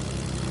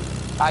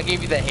 I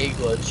gave you the hay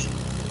glitch.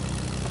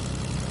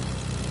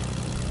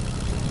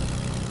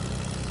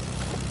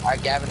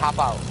 Alright, Gavin, hop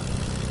out.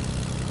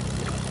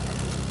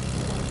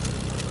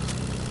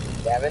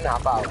 Gavin,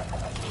 hop out.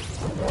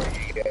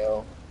 There you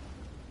go.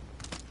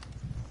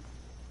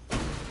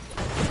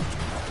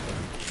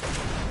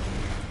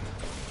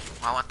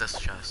 I want this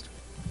chest.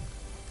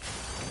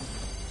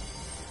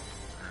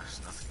 There's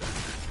nothing in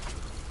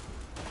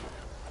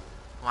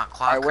there. Want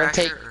Cloud Alright, we're gonna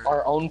take Crasher or...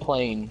 our own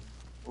plane.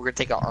 We're gonna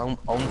take our own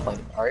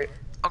plane, alright?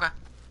 Okay.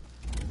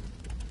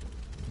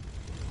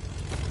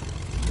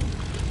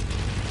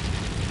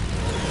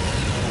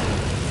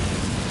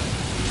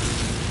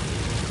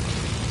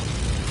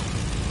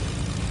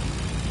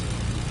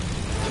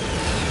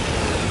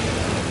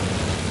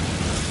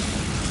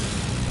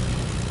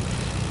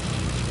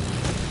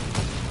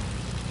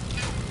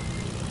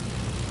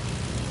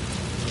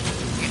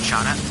 Get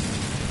shot at.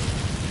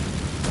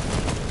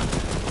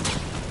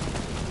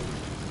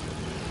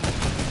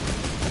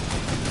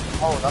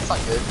 Oh, that's not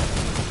good.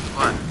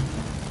 What?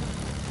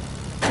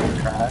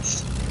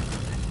 Crash.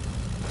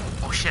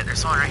 Oh shit, there's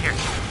someone right here.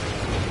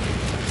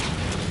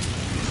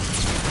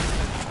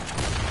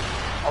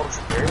 Oh,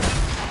 sure.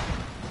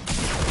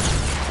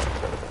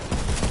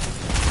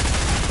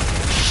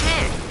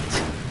 Shit!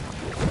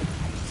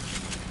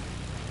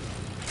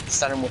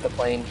 Set him with the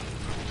plane.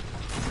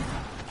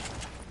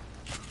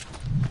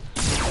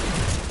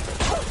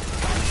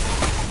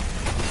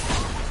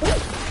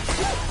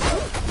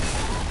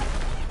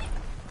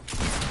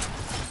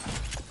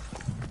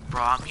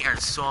 Bro, I'm hearing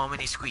so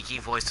many squeaky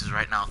voices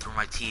right now through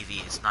my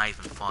TV. It's not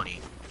even funny.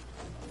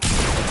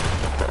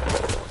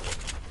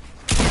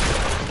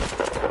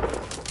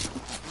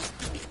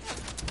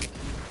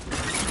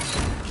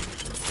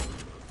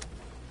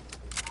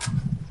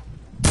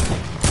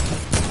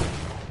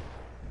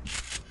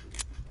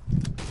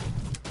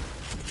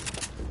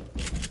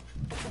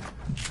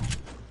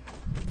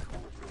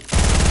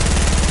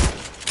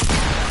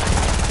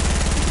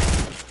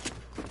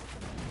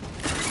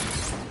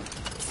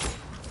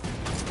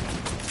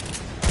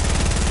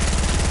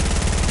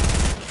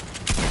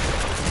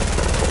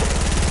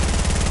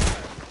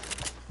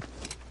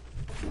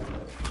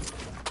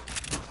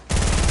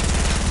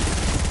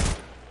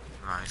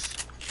 Nice.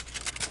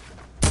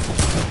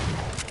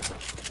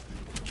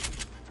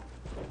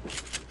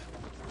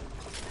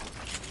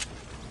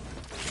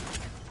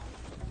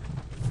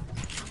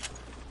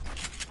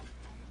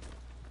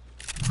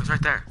 Who's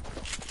right there?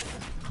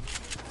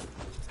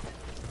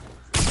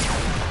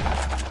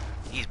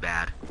 He's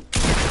bad.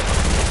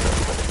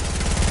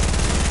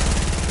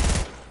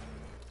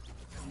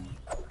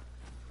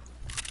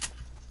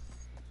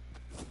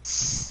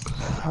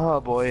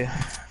 Oh boy.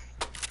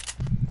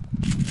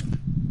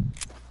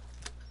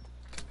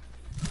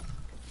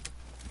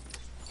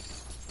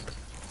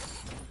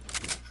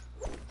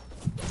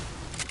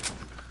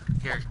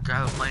 Here,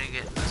 grab a plane and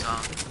get this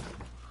on.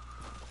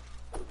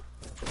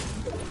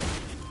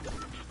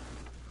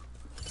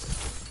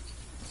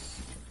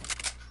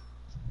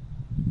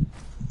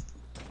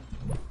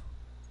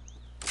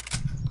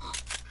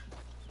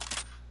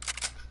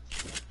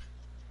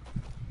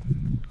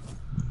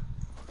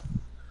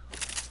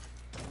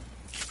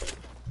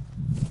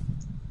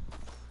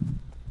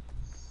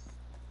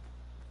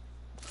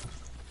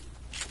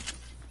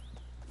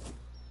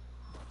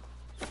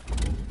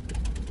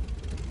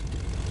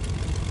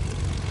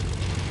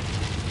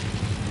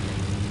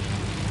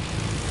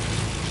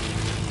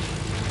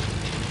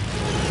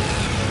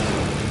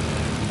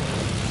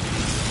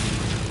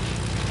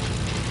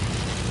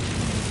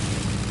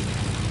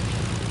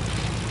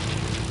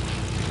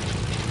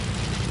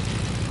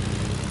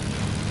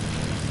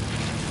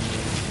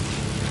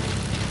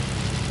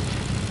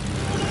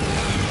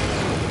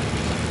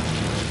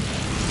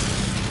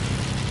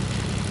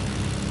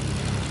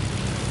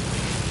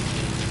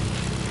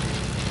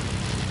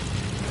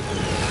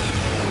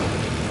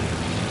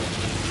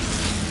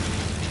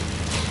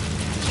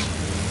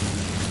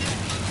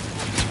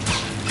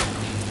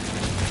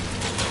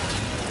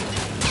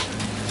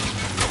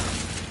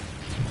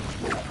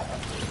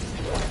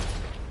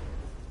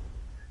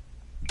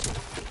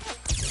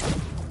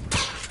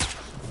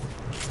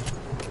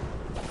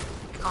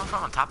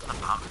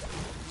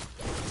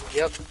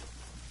 Yep.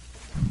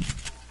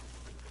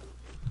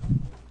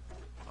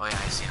 Oh yeah,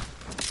 I see him.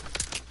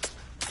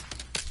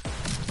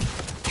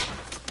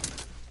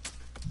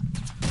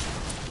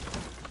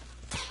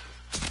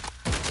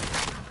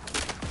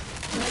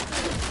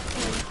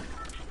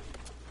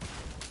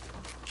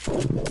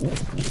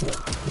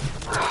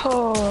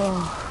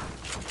 Oh.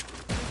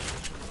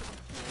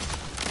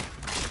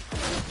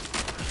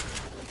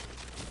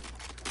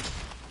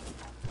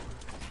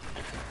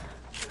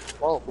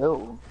 Whoa,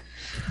 whoa.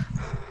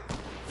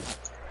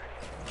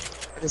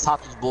 I just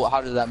hopped his bullet.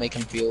 How does that make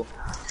him feel?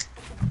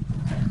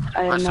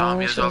 I don't saw know.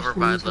 him. He was over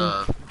by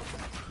the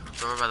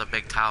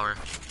big tower.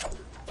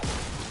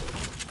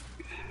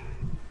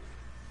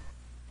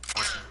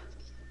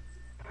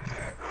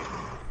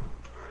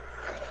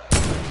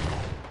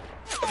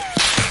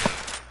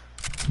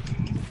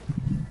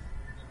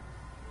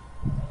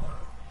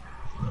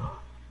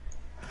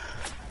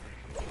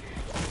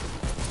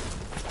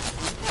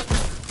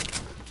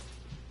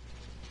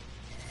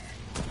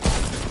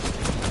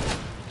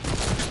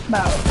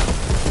 About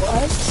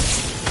what?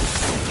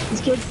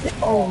 These kids.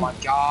 Oh my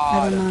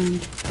god. Never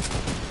mind.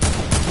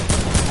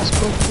 I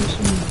spoke too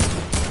soon.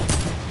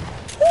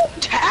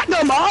 Tag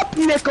him up,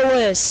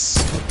 Nicholas!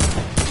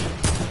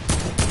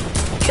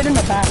 Get in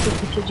the back with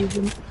the kid you've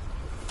been.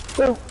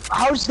 Wait,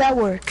 how does that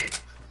work?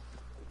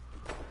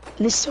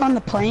 This still on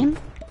the plane?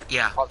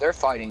 Yeah. Oh, they're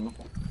fighting.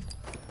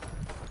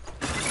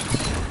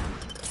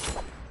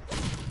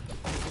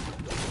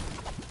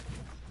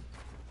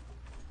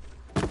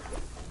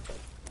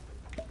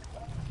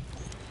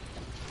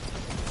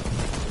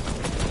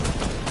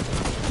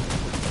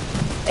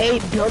 Hey,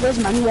 build as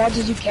many walls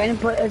as you can and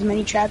put as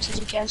many traps as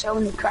you can so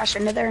when they crash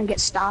into there and get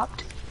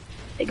stopped,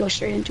 they go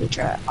straight into a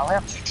trap. I only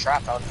have 2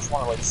 trapped. I just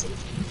want to like save.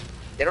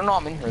 They don't know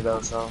I'm in here though,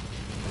 so.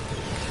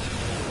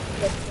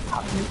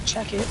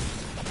 Check it.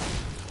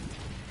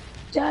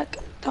 Deck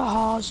the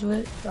halls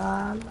with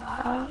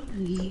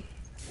Lolly,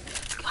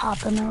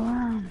 hopping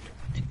around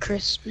the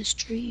Christmas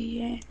tree.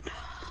 And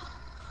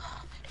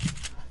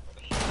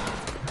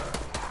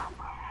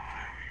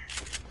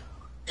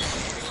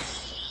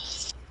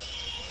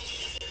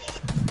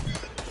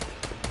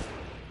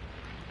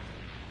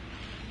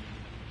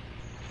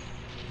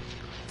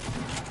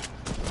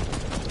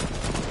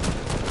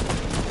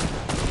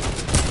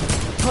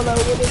hello,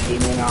 with a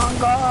demon on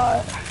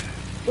guard.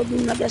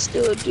 Looking like I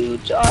still do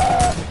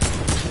job.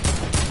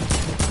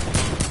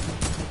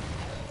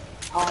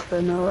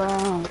 Hopping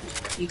around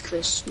the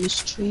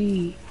Christmas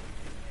tree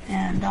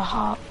and a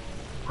hop.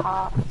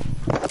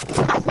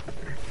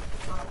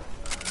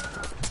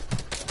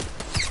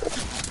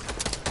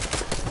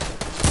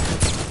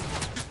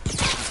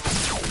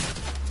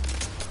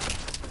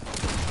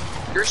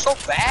 You're so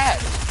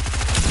bad.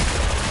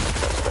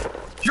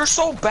 You're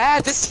so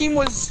bad. This team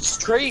was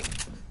straight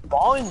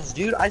buns,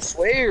 dude. I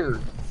swear.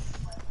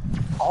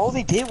 All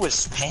they did was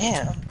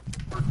spam.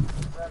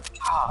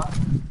 God.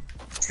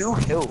 2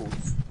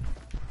 kills.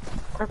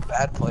 What a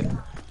bad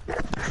player.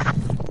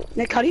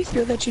 Nick, how do you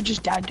feel that you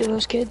just died to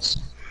those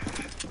kids?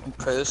 I'm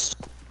pissed.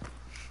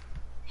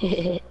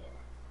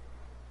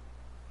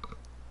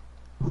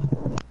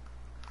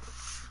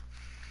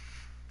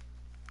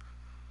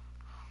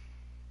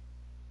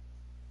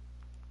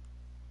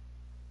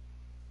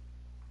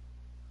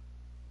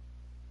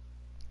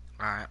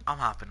 Alright, I'm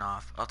hopping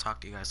off. I'll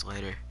talk to you guys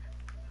later.